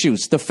great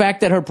issues. The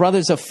fact that her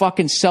brother's a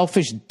fucking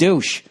selfish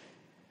douche.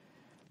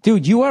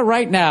 Dude, you are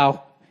right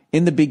now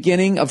in the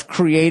beginning of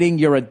creating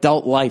your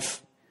adult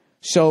life.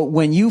 So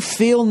when you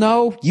feel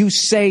no, you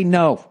say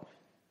no.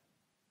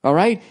 All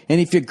right?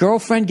 And if your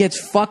girlfriend gets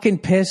fucking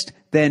pissed,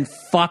 then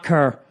fuck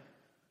her.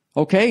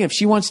 Okay? If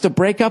she wants to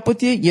break up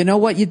with you, you know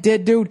what you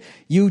did, dude?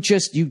 You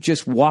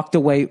just walked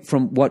away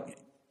from what...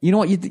 You know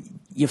what?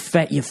 You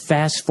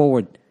fast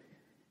forward.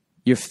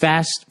 You're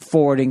fast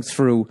forwarding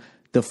through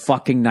the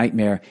fucking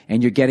nightmare,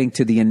 and you're getting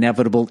to the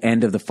inevitable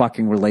end of the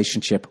fucking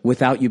relationship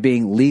without you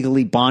being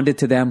legally bonded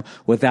to them,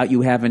 without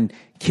you having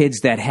kids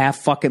that half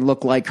fucking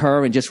look like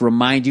her and just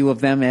remind you of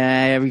them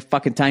every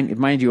fucking time,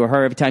 remind you of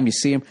her every time you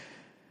see them.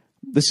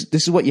 This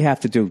is what you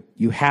have to do.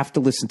 You have to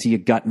listen to your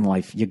gut in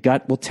life. Your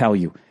gut will tell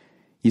you.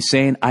 You're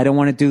saying, I don't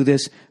want to do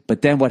this,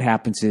 but then what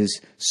happens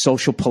is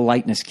social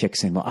politeness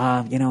kicks in.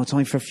 Well, it's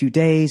only for a few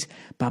days,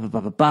 blah, blah,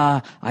 blah, blah,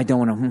 blah. I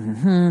don't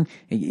want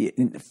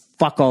to,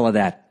 Fuck all of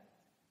that.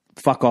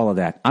 Fuck all of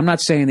that. I'm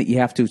not saying that you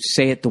have to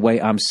say it the way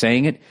I'm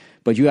saying it,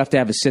 but you have to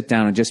have a sit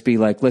down and just be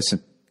like,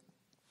 listen,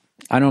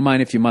 I don't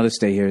mind if your mother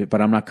stay here, but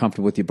I'm not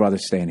comfortable with your brother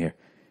staying here.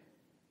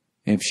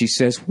 And if she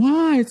says,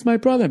 why? It's my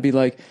brother. I'd be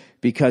like,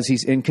 because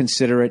he's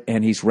inconsiderate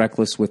and he's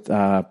reckless with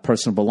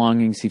personal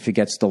belongings. He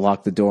forgets to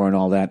lock the door and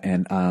all that.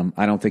 And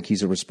I don't think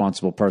he's a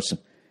responsible person.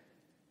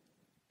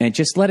 And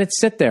just let it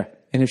sit there.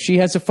 And if she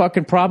has a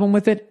fucking problem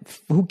with it,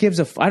 who gives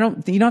a... you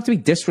don't have to be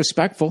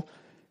disrespectful.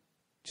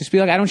 Just be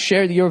like, I don't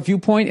share your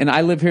viewpoint and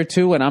I live here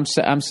too. And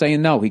I'm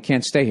saying no, he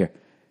can't stay here.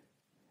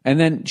 And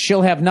then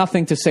she'll have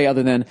nothing to say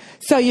other than,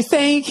 so you're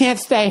saying you can't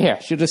stay here.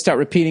 She'll just start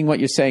repeating what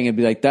you're saying and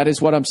be like, that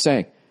is what I'm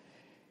saying.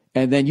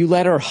 And then you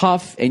let her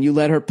huff and you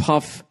let her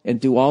puff and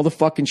do all the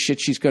fucking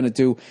shit she's going to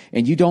do.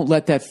 And you don't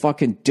let that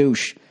fucking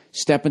douche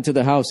step into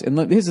the house. And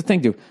look, here's the thing,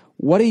 dude.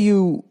 What do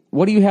you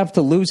have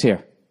to lose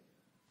here?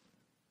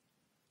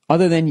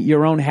 Other than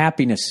your own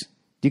happiness.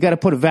 You got to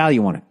put a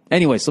value on it.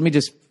 Anyways, let me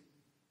just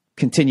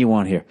continue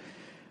on here.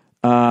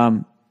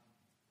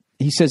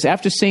 He says,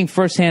 after seeing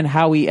firsthand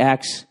how he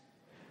acts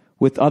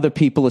with other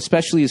people,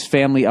 especially his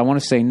family, I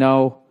want to say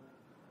no.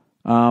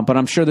 But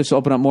I'm sure this will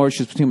open up more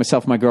issues between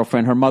myself and my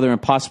girlfriend, her mother,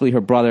 and possibly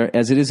her brother,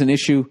 as it is an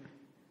issue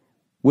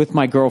with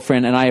my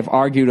girlfriend, and I have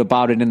argued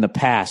about it in the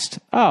past.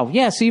 Oh,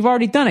 yeah, so you've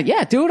already done it.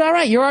 Yeah, dude, all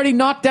right. You're already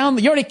knocked down.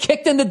 You're already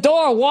kicked in the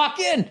door. Walk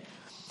in.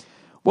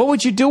 What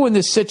would you do in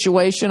this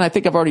situation? I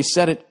think I've already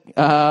said it.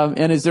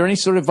 And is there any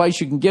sort of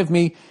advice you can give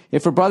me?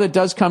 If her brother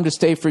does come to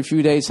stay for a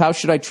few days, how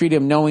should I treat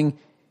him, knowing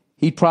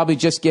he'd probably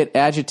just get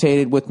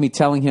agitated with me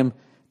telling him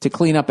to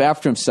clean up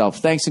after himself?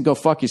 Thanks, and go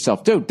fuck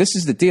yourself. Dude, this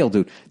is the deal,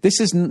 dude. This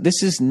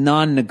is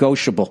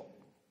non-negotiable.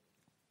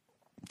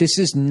 This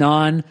is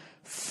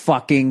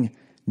non-fucking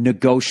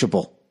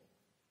negotiable.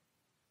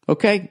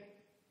 Okay?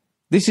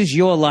 This is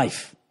your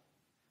life.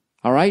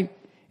 All right?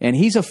 And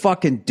he's a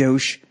fucking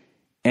douche.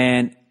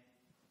 And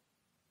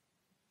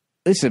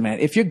listen, man,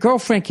 if your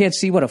girlfriend can't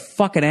see what a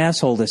fucking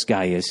asshole this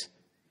guy is,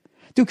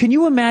 dude, can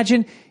you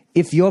imagine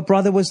if your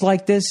brother was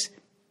like this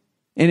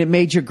and it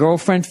made your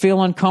girlfriend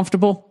feel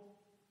uncomfortable?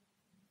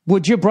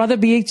 Would your brother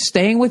be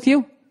staying with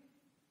you?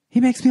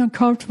 He makes me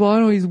uncomfortable. I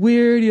don't know, he's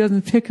weird. He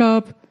doesn't pick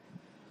up.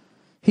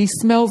 He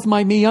smells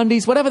my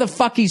MeUndies. Whatever the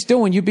fuck he's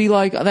doing, you'd be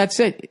like, oh, that's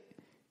it.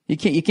 You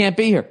can't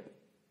be here.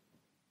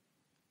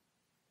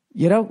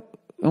 You know?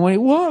 And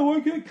when why?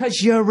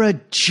 Because you're a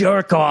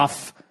jerk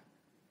off.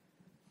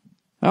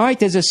 All right,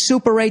 there's a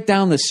Super 8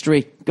 down the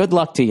street. Good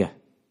luck to you.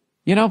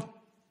 You know?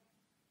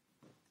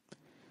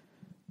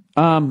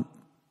 I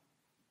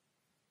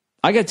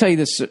got to tell you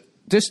this.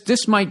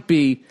 This might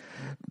be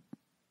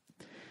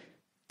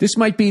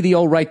the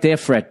old right there,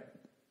 Fred,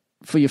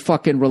 for your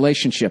fucking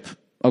relationship,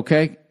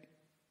 okay?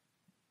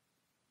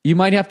 You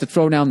might have to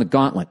throw down the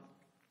gauntlet.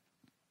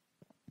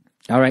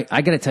 All right,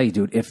 I got to tell you,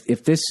 dude,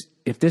 if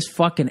this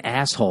fucking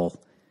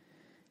asshole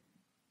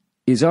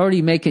is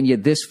already making you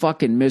this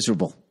fucking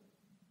miserable,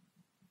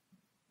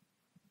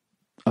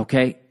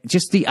 okay?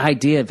 Just the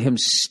idea of him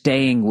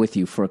staying with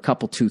you for a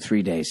couple,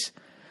 2-3 days.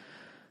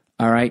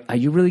 All right, are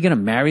you really going to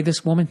marry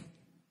this woman?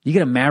 You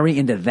going to marry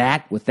into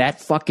that with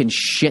that fucking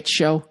shit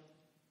show?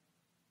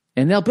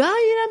 And they'll be, oh,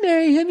 you're not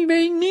marrying him, you're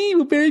marrying me.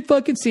 We're very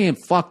fucking seeing.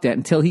 Fuck that,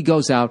 until he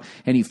goes out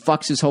and he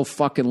fucks his whole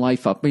fucking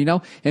life up, you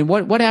know? And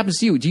what happens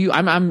to you?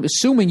 I'm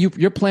assuming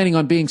you're planning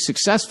on being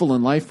successful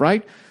in life,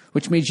 right?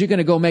 Which means you're going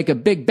to go make a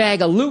big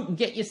bag of loot and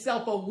get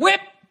yourself a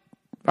whip,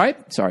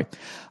 right? Sorry.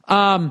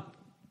 No,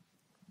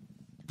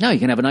 you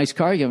can have a nice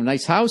car, you can have a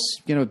nice house,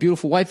 you can have a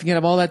beautiful wife, you can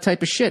have all that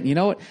type of shit. You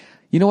know what?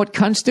 You know what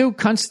cunts do?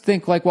 Cunts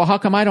think like, well, how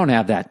come I don't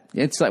have that?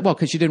 It's like, well,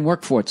 because you didn't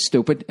work for it,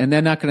 stupid. And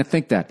they're not going to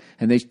think that.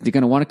 And they're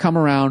going to want to come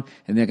around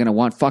and they're going to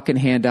want fucking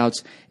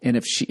handouts. And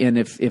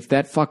if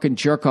that fucking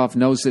jerk off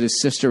knows that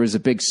his sister is a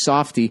big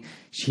softie,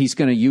 he's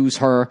going to use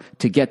her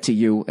to get to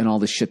you and all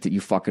the shit that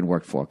you fucking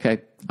worked for.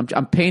 Okay.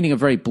 I'm painting a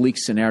very bleak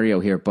scenario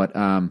here, but,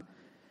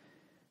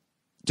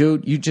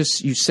 dude,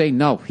 you say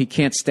no, he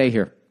can't stay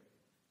here.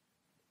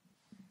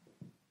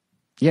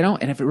 You know,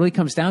 and if it really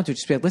comes down to it,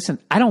 just be like, listen,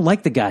 I don't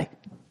like the guy.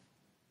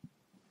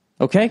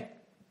 Okay?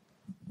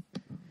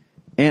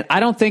 And I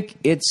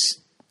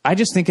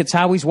just think it's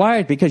how he's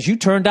wired, because you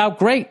turned out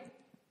great.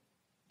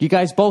 You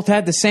guys both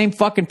had the same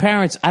fucking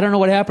parents. I don't know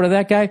what happened to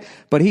that guy,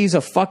 but he's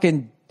a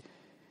fucking,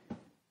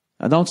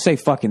 don't say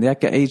fucking,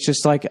 that guy, he's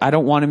just like, I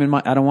don't want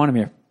him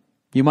here.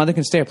 Your mother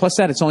can stay here. Plus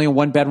that, it's only a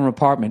 1-bedroom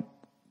apartment,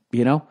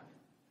 you know?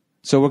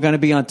 So we're going to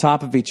be on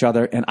top of each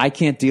other, and I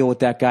can't deal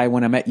with that guy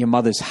when I'm at your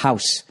mother's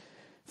house.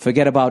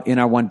 Forget about in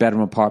our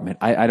 1-bedroom apartment.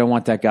 I don't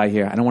want that guy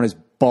here. I don't want his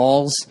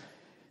balls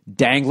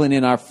dangling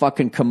in our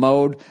fucking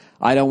commode.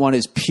 I don't want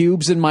his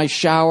pubes in my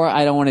shower.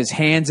 I don't want his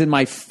hands in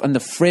the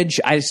fridge.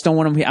 I just don't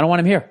want him here. I don't want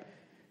him here.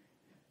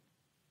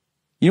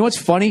 You know what's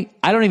funny?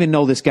 I don't even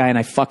know this guy and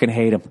I fucking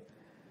hate him.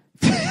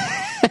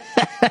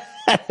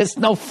 There's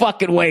no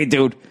fucking way,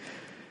 dude.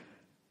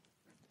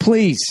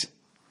 Please.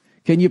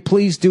 Can you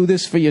please do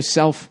this for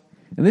yourself?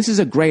 And this is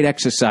a great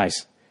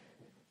exercise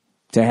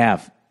to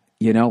have,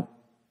 you know,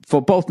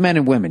 for both men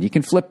and women. You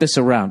can flip this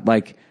around,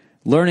 like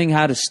learning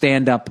how to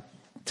stand up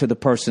to the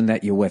person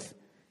that you're with.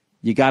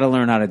 You got to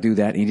learn how to do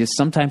that. And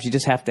sometimes you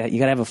got to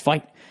have a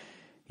fight.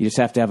 You just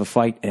have to have a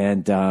fight.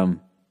 And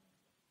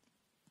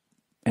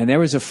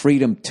there is a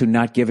freedom to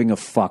not giving a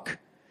fuck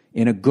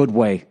in a good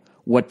way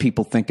what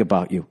people think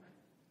about you.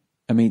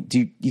 I mean,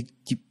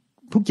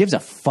 who gives a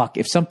fuck?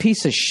 If some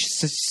piece of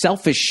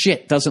selfish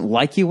shit doesn't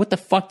like you, what the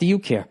fuck do you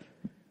care?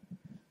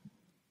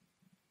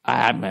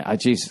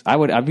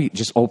 I'd be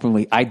just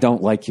openly, I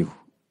don't like you.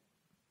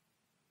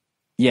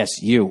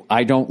 Yes, you.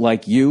 I don't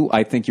like you.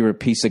 I think you're a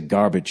piece of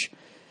garbage.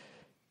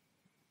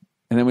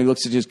 And then when he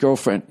looks at his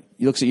girlfriend,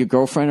 he looks at your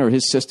girlfriend or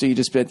his sister, you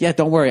just be like, yeah,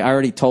 don't worry, I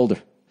already told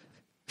her.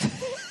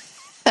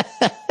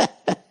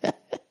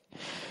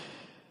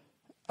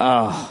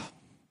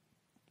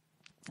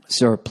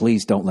 Sir,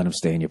 please don't let him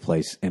stay in your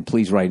place. And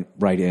please write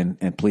in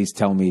and please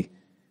tell me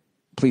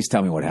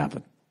what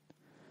happened.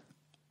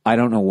 I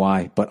don't know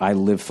why, but I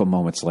live for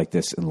moments like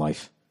this in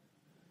life.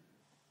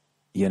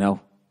 You know?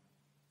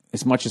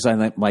 As much as I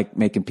like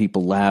making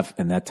people laugh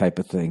and that type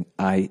of thing,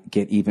 I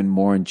get even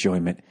more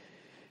enjoyment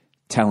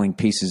telling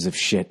pieces of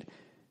shit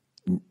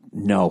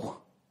no.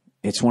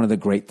 It's one of the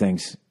great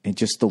things. And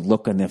just the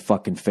look on their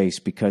fucking face,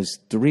 because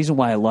the reason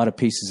why a lot of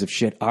pieces of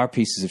shit are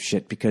pieces of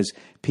shit, because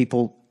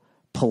people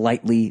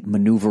politely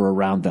maneuver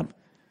around them.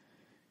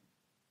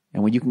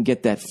 And when you can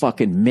get that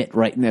fucking mitt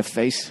right in their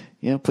face,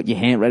 you know, put your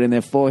hand right in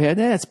their forehead,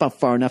 that's about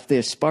far enough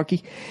there,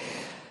 Sparky.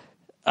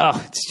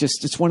 Oh,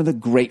 it's one of the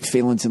great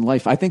feelings in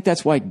life. I think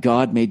that's why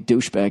God made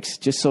douchebags,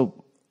 just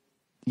so,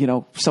 you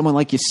know, someone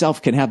like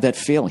yourself can have that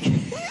feeling.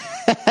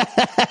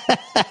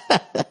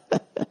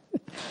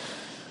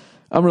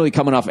 I'm really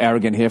coming off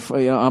arrogant here.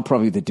 I'm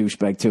probably the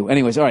douchebag too.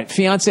 Anyways, all right.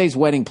 Fiance's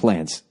wedding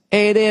plans.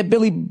 Hey there,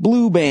 Billy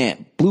Blue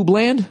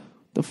Bland?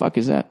 The fuck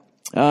is that?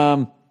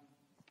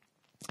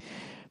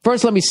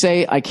 First, let me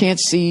say, I can't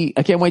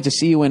wait to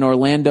see you in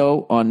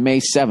Orlando on May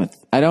 7th.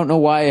 I don't know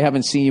why I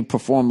haven't seen you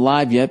perform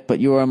live yet, but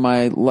you are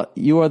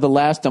the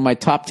last on my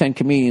top 10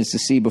 comedians to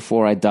see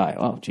before I die.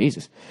 Oh,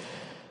 Jesus.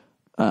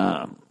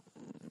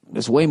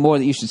 There's way more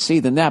that you should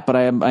see than that, but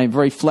I'm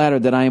very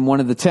flattered that I am one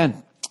of the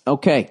 10.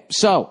 Okay,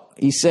 so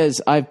he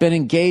says, I've been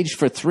engaged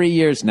for 3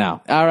 years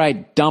now. All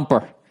right,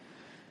 dumper.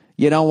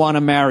 You don't want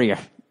to marry her.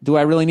 Do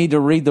I really need to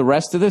read the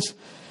rest of this?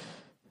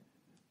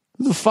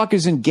 Who the fuck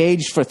is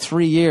engaged for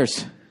 3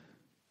 years?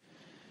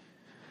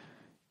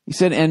 He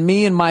said, and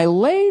me and my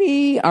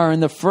lady are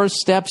in the first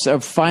steps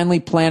of finally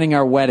planning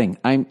our wedding.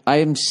 I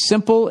am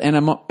simple and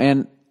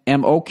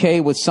am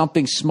okay with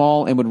something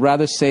small and would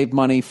rather save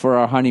money for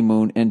our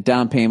honeymoon and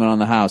down payment on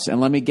the house.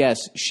 And let me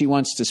guess, she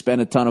wants to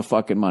spend a ton of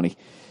fucking money.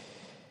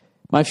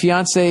 My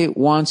fiance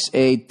wants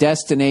a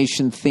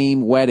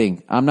destination-themed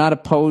wedding. I'm not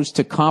opposed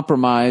to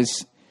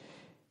compromise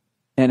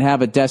and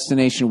have a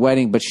destination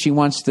wedding, but she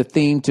wants the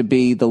theme to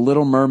be the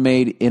Little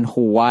Mermaid in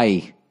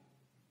Hawaii.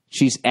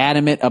 She's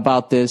adamant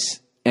about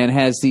this and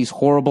has these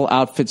horrible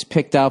outfits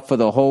picked out for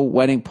the whole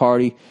wedding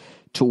party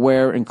to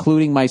wear,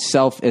 including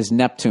myself as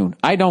Neptune.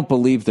 I don't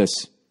believe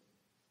this.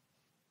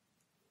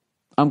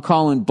 I'm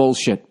calling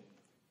bullshit.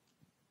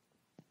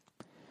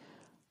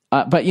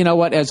 But you know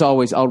what? As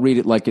always, I'll read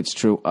it like it's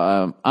true.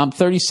 I'm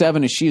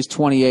 37 and she is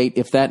 28,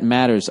 if that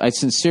matters. I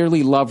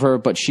sincerely love her,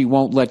 but she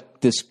won't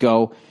let this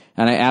go,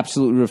 and I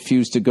absolutely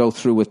refuse to go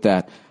through with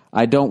that.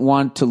 I don't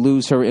want to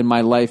lose her in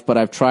my life, but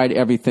I've tried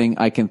everything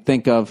I can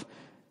think of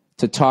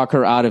to talk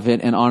her out of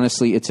it, and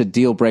honestly, it's a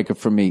deal breaker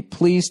for me.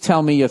 Please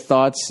tell me your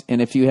thoughts,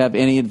 and if you have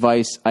any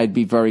advice, I'd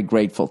be very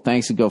grateful.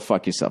 Thanks, and go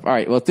fuck yourself. All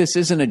right, well, if this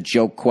isn't a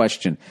joke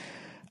question,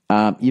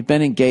 you've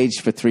been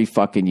engaged for 3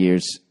 fucking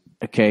years.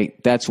 Okay,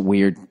 that's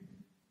weird.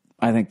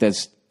 I think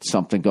there's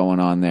something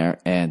going on there.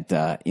 And,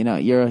 you know,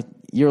 you're a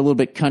little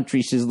bit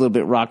country. She's a little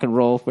bit rock and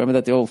roll. Remember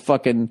that the old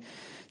fucking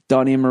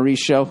Donnie and Marie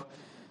show?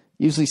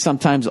 Usually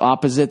sometimes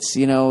opposites,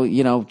 you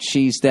know,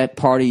 she's that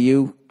part of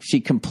you. She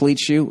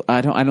completes you.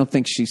 I don't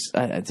think she's,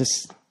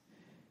 this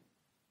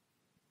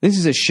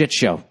is a shit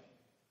show.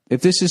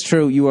 If this is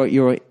true,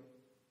 do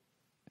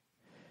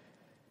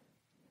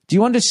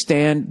you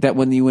understand that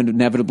when you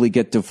inevitably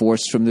get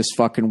divorced from this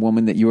fucking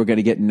woman that you are going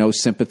to get no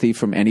sympathy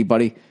from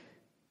anybody?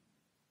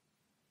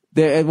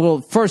 It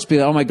will first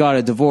be, oh my God,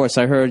 a divorce.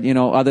 I heard, you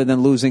know, other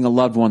than losing a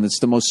loved one, that's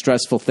the most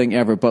stressful thing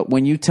ever. But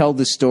when you tell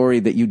the story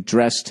that you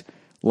dressed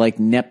like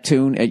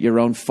Neptune at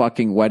your own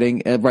fucking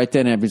wedding, right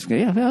then everybody's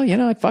going, yeah, well, you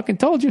know, I fucking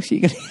told you.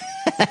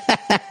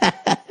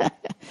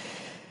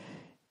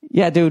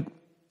 Yeah, dude,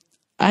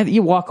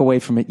 you walk away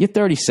from it. You're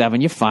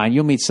 37. You're fine.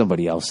 You'll meet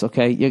somebody else,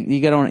 okay?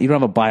 You don't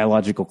have a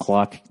biological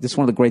clock. That's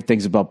one of the great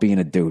things about being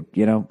a dude,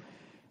 you know?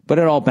 But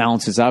it all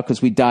balances out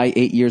because we die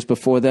 8 years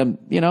before them,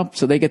 you know,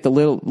 so they get the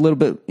little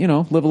bit, you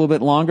know, live a little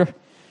bit longer.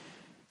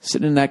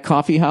 Sitting in that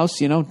coffee house,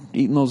 you know,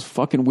 eating those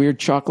fucking weird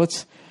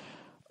chocolates.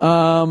 He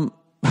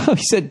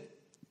said,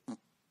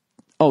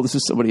 oh, this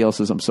is somebody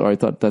else's. I'm sorry. I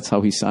thought that's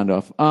how he signed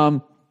off.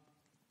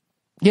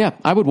 Yeah,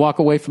 I would walk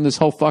away from this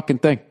whole fucking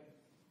thing.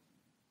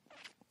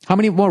 How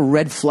many more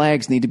red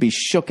flags need to be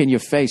shook in your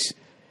face?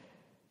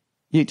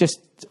 You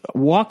just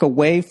walk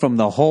away from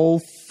the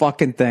whole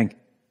fucking thing.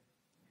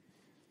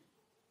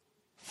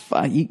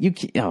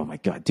 Oh my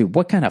God, dude,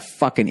 what kind of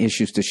fucking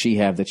issues does she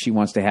have that she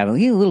wants to have?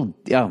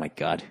 Oh my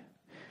God.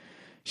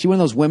 She one of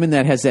those women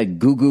that has that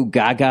goo goo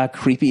gaga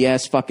creepy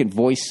ass fucking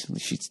voice.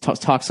 She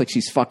talks like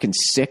she's fucking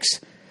 6.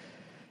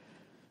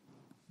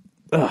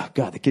 Oh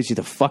God, that gives you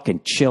the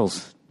fucking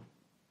chills.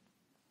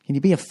 Can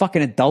you be a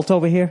fucking adult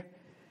over here?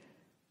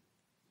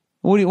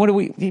 What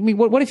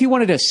if you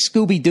wanted a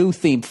Scooby-Doo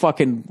themed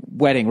fucking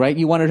wedding, right?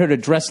 You wanted her to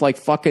dress like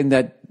fucking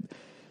that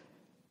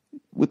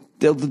with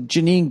the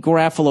Janine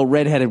Garofalo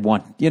redheaded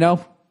one, you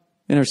know?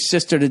 And her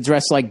sister to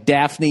dress like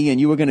Daphne, and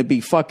you were going to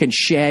be fucking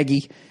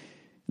Shaggy.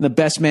 And the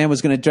best man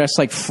was going to dress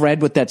like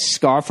Fred with that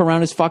scarf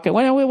around his fucking...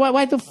 Why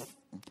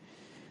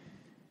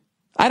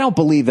I don't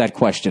believe that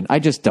question. I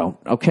just don't,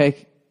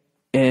 okay?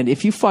 And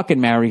if you fucking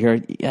marry her,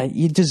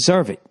 you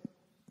deserve it.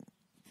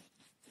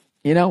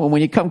 You know, and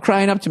when you come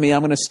crying up to me,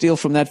 I'm going to steal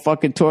from that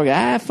fucking tour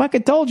guy. I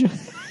fucking told you.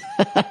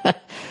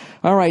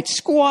 All right,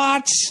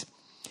 squats.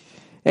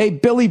 Hey,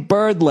 Billy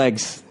Bird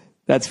legs.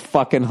 That's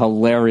fucking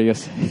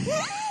hilarious.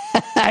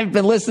 I've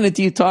been listening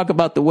to you talk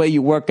about the way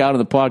you work out on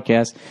the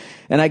podcast,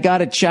 and I got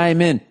to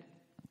chime in.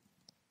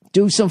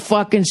 Do some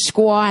fucking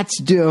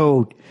squats,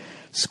 dude.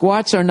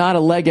 Squats are not a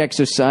leg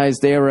exercise.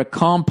 They are a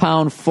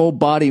compound full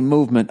body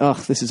movement. Ugh,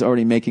 this is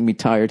already making me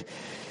tired.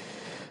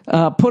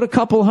 Put a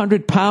couple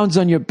 100 pounds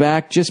on your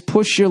back. Just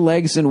push your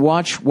legs and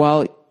watch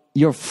while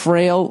your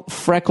frail,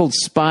 freckled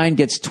spine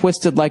gets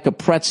twisted like a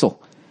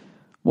pretzel.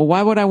 Well,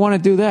 why would I want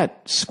to do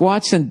that?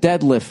 Squats and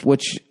deadlift,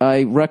 which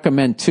I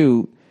recommend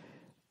too,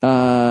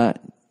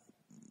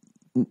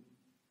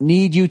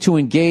 need you to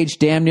engage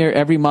damn near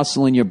every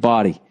muscle in your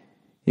body.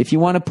 If you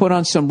want to put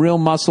on some real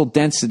muscle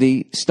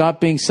density, stop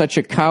being such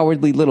a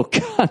cowardly little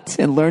cunt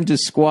and learn to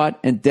squat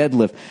and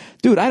deadlift.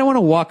 Dude, I don't want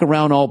to walk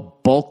around all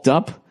bulked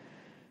up.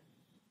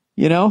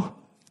 You know?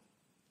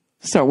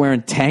 Start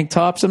wearing tank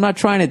tops. I'm not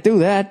trying to do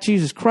that.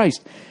 Jesus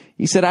Christ.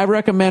 He said, I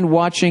recommend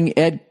watching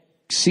Ed,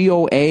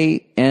 COAN',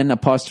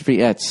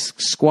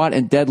 squat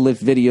and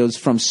deadlift videos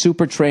from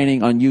Super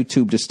Training on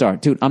YouTube to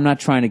start. Dude, I'm not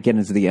trying to get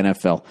into the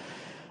NFL.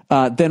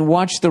 Then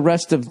watch the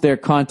rest of their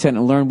content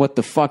and learn what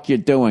the fuck you're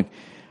doing.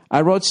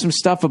 I wrote some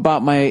stuff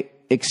about my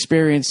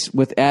experience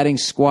with adding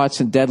squats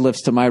and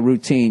deadlifts to my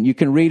routine. You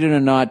can read it or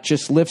not.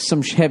 Just lift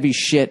some heavy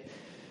shit.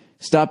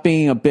 Stop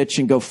being a bitch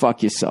and go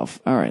fuck yourself.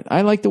 All right.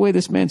 I like the way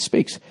this man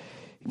speaks.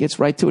 He gets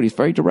right to it. He's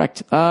very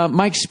direct.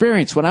 My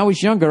experience, when I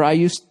was younger, I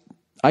used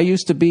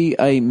to be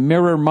a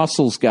mirror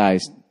muscle guy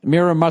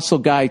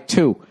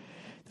too.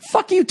 The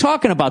fuck are you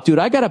talking about, dude?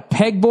 I got a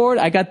pegboard.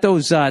 I got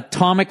those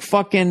atomic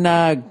fucking.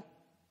 I'm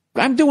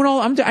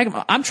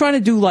trying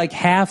to do like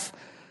half.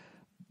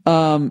 What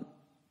are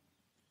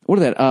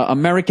that?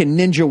 American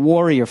Ninja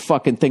Warrior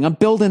fucking thing. I'm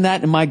building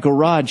that in my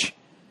garage.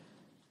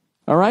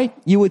 All right,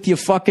 you with your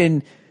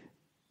fucking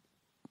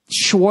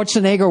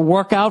Schwarzenegger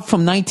workout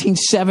from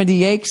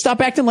 1978.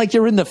 Stop acting like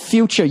you're in the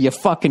future, you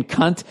fucking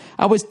cunt.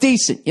 I was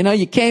decent. You know,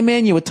 you came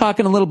in, you were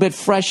talking a little bit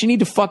fresh. You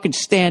need to fucking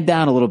stand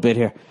down a little bit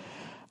here.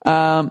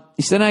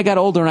 He said, I got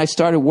older and I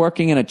started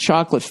working in a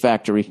chocolate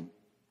factory.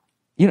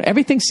 You know,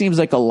 everything seems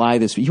like a lie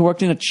this week. You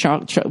worked in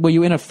were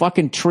you in a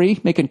fucking tree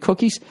making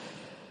cookies?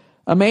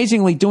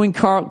 Amazingly, doing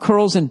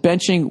curls and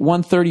benching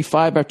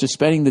 135 after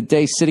spending the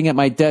day sitting at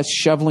my desk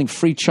shoveling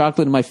free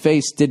chocolate in my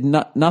face did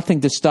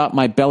nothing to stop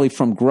my belly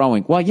from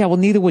growing. Well, yeah,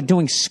 neither were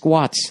doing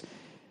squats.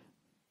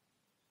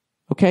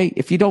 Okay?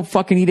 If you don't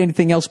fucking eat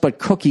anything else but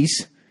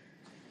cookies.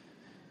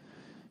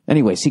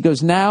 Anyways, he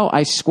goes, now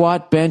I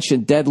squat, bench,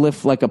 and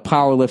deadlift like a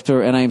power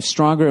lifter, and I am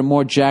stronger and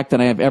more jacked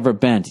than I have ever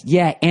been.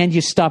 Yeah, and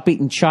you stop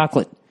eating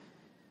chocolate.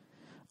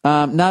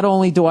 Not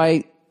only do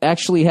I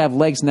actually have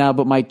legs now,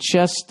 but my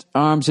chest,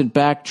 arms, and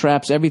back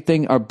traps,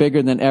 everything are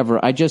bigger than ever.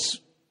 I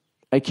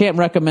can't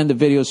recommend the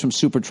videos from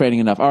Super Training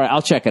enough. All right,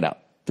 I'll check it out.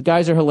 The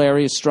guys are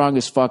hilarious, strong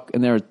as fuck,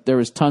 and there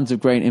is tons of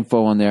great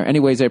info on there.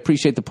 Anyways, I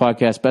appreciate the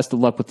podcast. Best of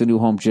luck with the new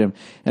home gym.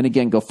 And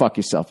again, go fuck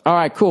yourself. All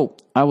right, cool.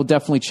 I will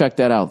definitely check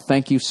that out.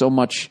 Thank you so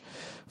much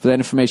for that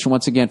information.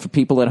 Once again, for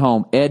people at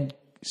home, Ed,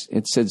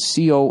 it said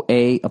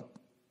COAN''S.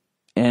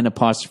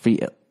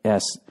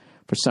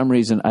 For some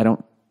reason,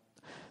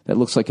 that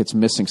looks like it's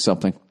missing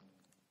something.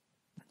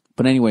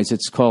 But anyways,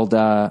 it's called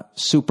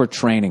Super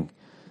Training.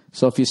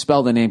 So if you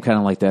spell the name kind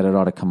of like that, it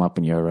ought to come up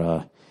in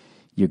your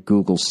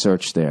Google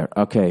search there.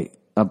 Okay,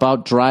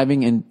 about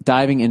diving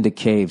into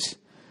caves.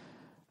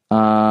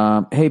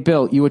 Hey,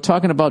 Bill, you were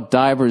talking about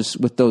divers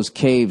with those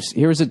caves.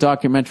 Here's a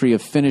documentary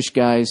of Finnish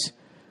guys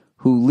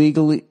who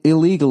go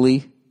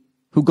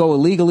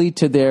illegally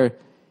to their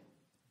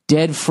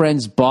dead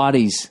friends'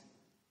 bodies.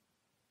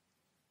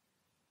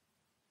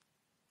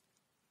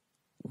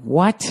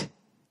 What?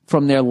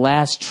 From their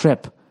last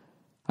trip.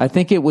 I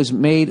think it was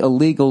made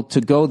illegal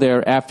to go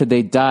there after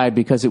they died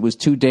because it was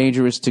too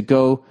dangerous to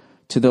go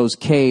to those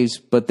caves,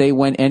 but they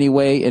went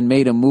anyway and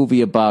made a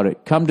movie about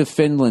it. Come to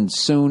Finland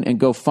soon and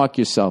go fuck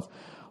yourself.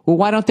 Well,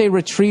 why don't they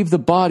retrieve the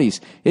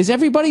bodies? Is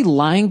everybody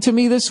lying to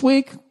me this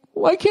week?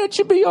 Why can't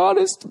you be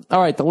honest?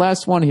 All right, the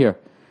last one here.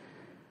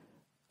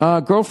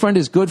 Girlfriend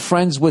is good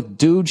friends with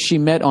dude she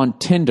met on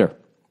Tinder.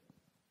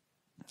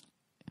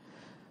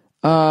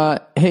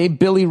 Hey,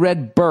 Billy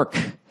Red Burke.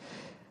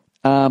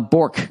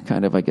 Bork,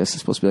 kind of, I guess. It's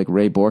supposed to be like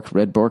Ray Bork,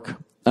 Red Bork.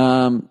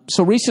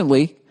 So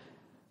recently,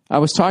 I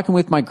was talking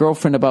with my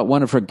girlfriend about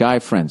one of her guy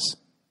friends.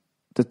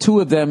 The two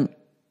of them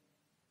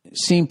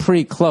seemed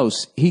pretty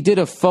close. He did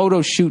a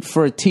photo shoot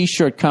for a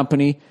T-shirt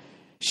company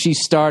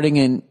she's starting,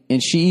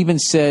 and she even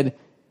said,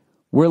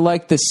 we're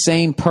like the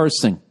same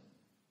person.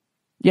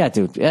 Yeah,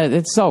 dude,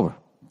 it's over.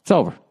 It's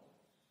over.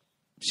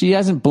 She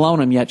hasn't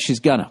blown him yet. She's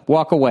gonna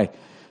walk away.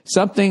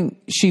 Something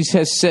she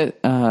has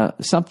said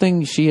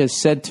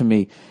to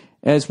me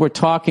as we're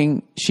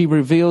talking. She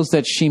reveals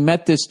that she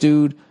met this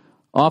dude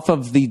off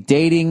of the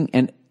dating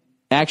and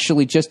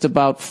actually just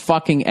about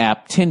fucking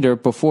app Tinder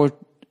before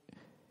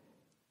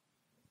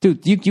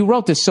Dude, you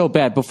wrote this so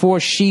bad. Before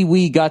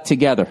we got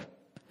together.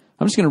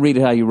 I'm just going to read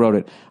it how you wrote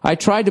it. I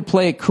tried to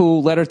play it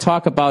cool, let her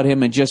talk about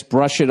him, and just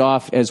brush it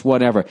off as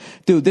whatever.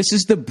 Dude, this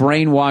is the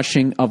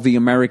brainwashing of the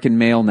American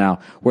male now,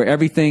 where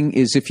everything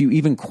is, if you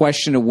even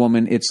question a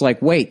woman, it's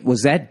like, wait,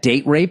 was that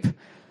date rape?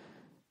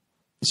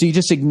 So you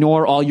just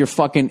ignore all your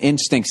fucking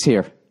instincts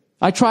here.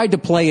 I tried to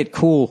play it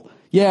cool.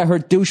 Yeah, her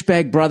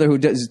douchebag brother who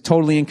is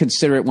totally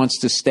inconsiderate wants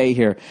to stay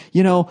here.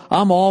 You know,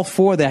 I'm all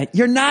for that.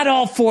 You're not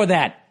all for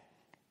that.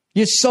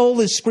 Your soul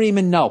is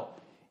screaming no.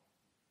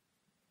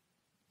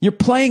 You're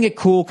playing it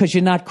cool because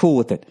you're not cool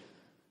with it.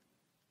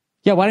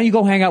 Yeah, why don't you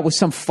go hang out with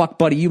some fuck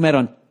buddy you met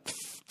on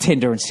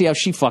Tinder and see how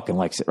she fucking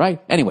likes it,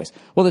 right? Anyways,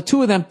 well, the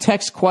two of them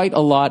text quite a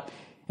lot,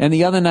 and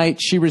the other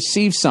night she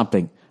received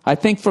something, I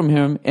think from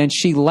him, and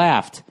she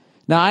laughed.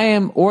 Now, I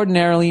am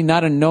ordinarily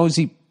not a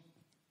nosy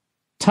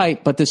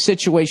type, but the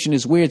situation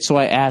is weird, so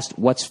I asked,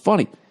 what's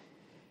funny?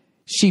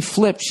 She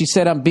flipped. She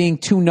said, I'm being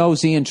too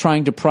nosy and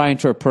trying to pry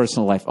into her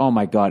personal life. Oh,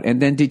 my God. And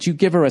then did you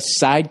give her a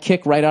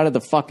sidekick right out of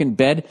the fucking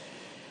bed?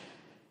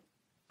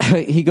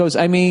 He goes,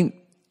 I mean,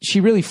 she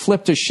really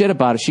flipped her shit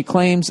about it. She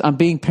claims I'm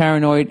being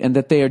paranoid and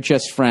that they are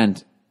just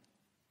friends.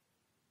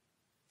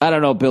 I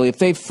don't know, Billy. If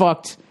they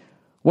fucked,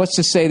 what's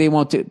to say they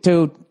won't do?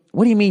 Dude,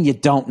 what do you mean you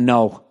don't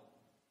know?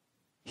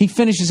 He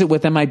finishes it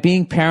with, am I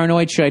being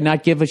paranoid? Should I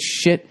not give a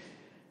shit?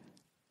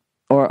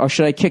 Or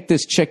should I kick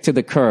this chick to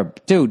the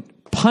curb? Dude,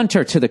 punt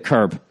her to the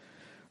curb.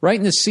 Right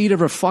in the seat of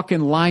her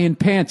fucking lion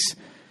pants.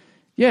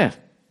 Yeah.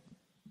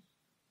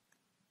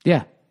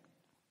 Yeah.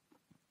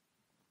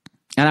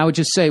 And I would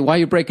just say, why are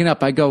you breaking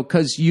up? I go,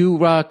 because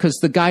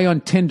the guy on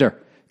Tinder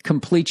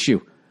completes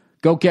you.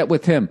 Go get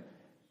with him.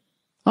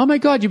 Oh, my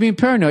God, you're being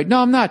paranoid. No,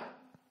 I'm not.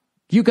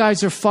 You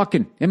guys are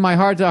fucking. In my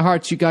heart of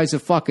hearts, you guys are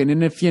fucking.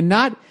 And if you're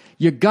not,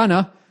 you're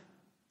gonna.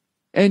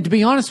 And to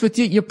be honest with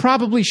you, you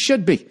probably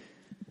should be.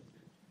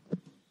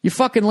 You're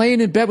fucking laying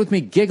in bed with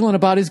me, giggling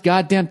about his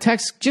goddamn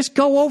text. Just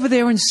go over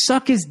there and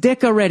suck his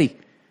dick already.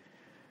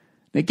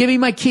 Now, give me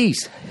my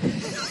keys.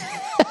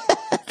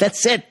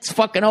 That's it. It's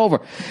fucking over.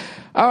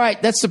 All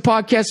right, that's the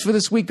podcast for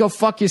this week. Go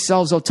fuck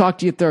yourselves. I'll talk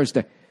to you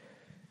Thursday.